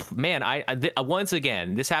guess once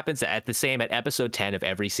again, this happens at episode 10 of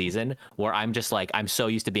every season, where I'm just like, I'm so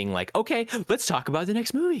used to being like, okay, let's talk about the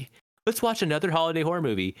next movie. Let's watch another holiday horror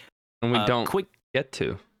movie. and we don't Quick get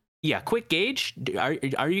to. quick gauge.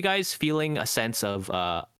 Are you guys feeling a sense of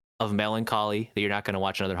melancholy that you're not going to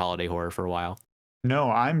watch another holiday horror for a while?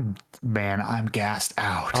 No, I'm gassed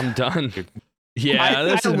out. I'm done. Yeah,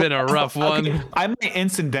 this has been a rough one. Okay, I might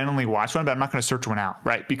incidentally watch one, but I'm not going to search one out,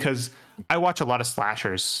 right? Because I watch a lot of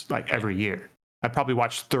slashers like every year. I probably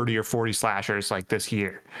watched 30 or 40 slashers like this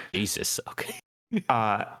year. Jesus. Okay.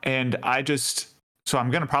 And so I'm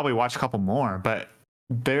going to probably watch a couple more, but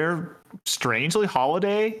they're strangely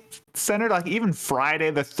holiday centered. Like even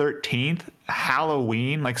Friday the 13th,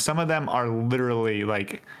 Halloween, like some of them are literally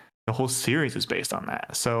like the whole series is based on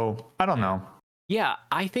that. So I don't know. Yeah,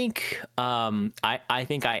 I think I'm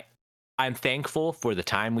thankful for the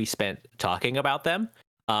time we spent talking about them.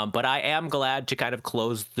 But I am glad to kind of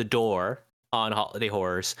close the door on holiday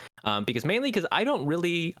horrors, because I don't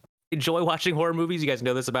really enjoy watching horror movies. You guys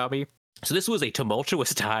know this about me. So this was a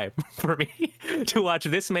tumultuous time for me to watch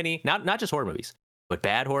this many, not just horror movies, but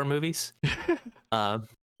bad horror movies,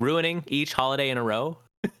 ruining each holiday in a row.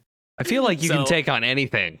 I feel like you can take on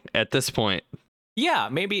anything at this point. Yeah,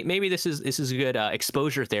 maybe this is good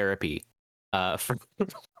exposure therapy for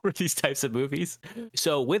these types of movies.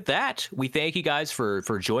 So with that, we thank you guys for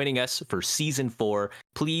joining us for season 4.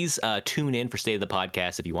 Please tune in for State of the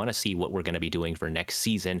Podcast if you want to see what we're going to be doing for next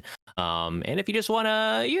season. And if you just want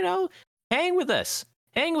to, hang with us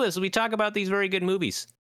as we talk about these very good movies.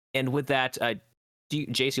 And with that,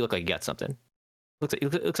 Jace, you look like you got something. Looks like you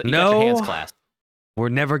got your hands clasped. We're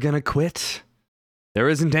never gonna quit. There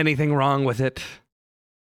isn't anything wrong with it.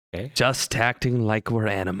 Okay. Just acting like we're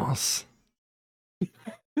animals.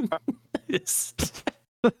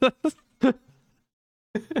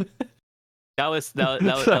 That was I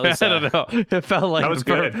don't know. It felt like That was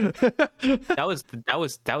good.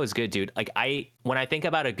 that was good, dude. Like when I think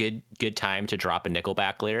about a good time to drop a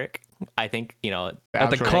Nickelback lyric, I think At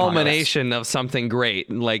the culmination of something great,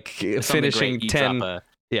 like finishing 10. a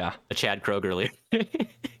Chad Kroger lyric.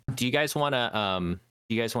 Do you guys want to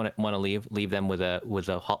leave them with a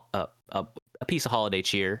piece of holiday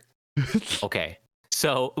cheer? Okay.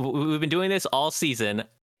 So we've been doing this all season,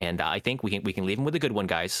 and I think we can leave them with a good one,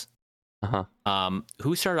 guys.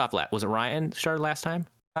 Who started off last? Was it Ryan started last time?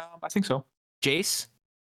 I think so. Jace?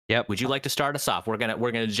 Yep. Would you like to start us off? We're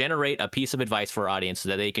gonna generate a piece of advice for our audience so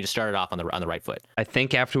that they can just start it off on the right foot. I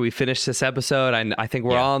think after we finish this episode, I think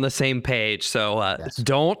we're all on the same page. So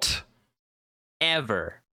don't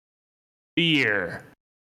ever fear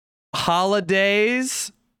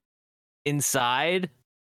holidays inside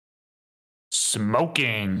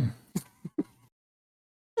smoking.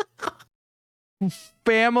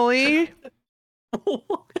 Family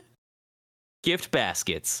gift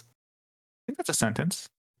baskets. I think that's a sentence.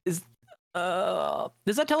 Does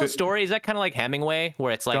that tell a story? Is that kind of like Hemingway,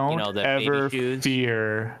 where it's like Don't the ever baby shoes?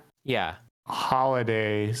 fear Yeah.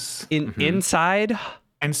 holidays. inside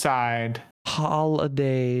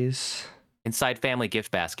holidays. Inside family gift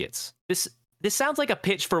baskets. This sounds like a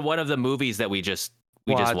pitch for one of the movies that we just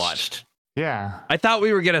watched. Yeah. I thought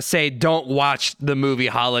we were gonna say don't watch the movie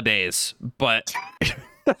Holidays, but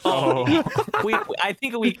Oh, I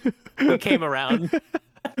think we came around.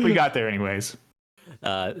 we got there anyways.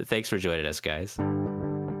 Thanks for joining us, guys.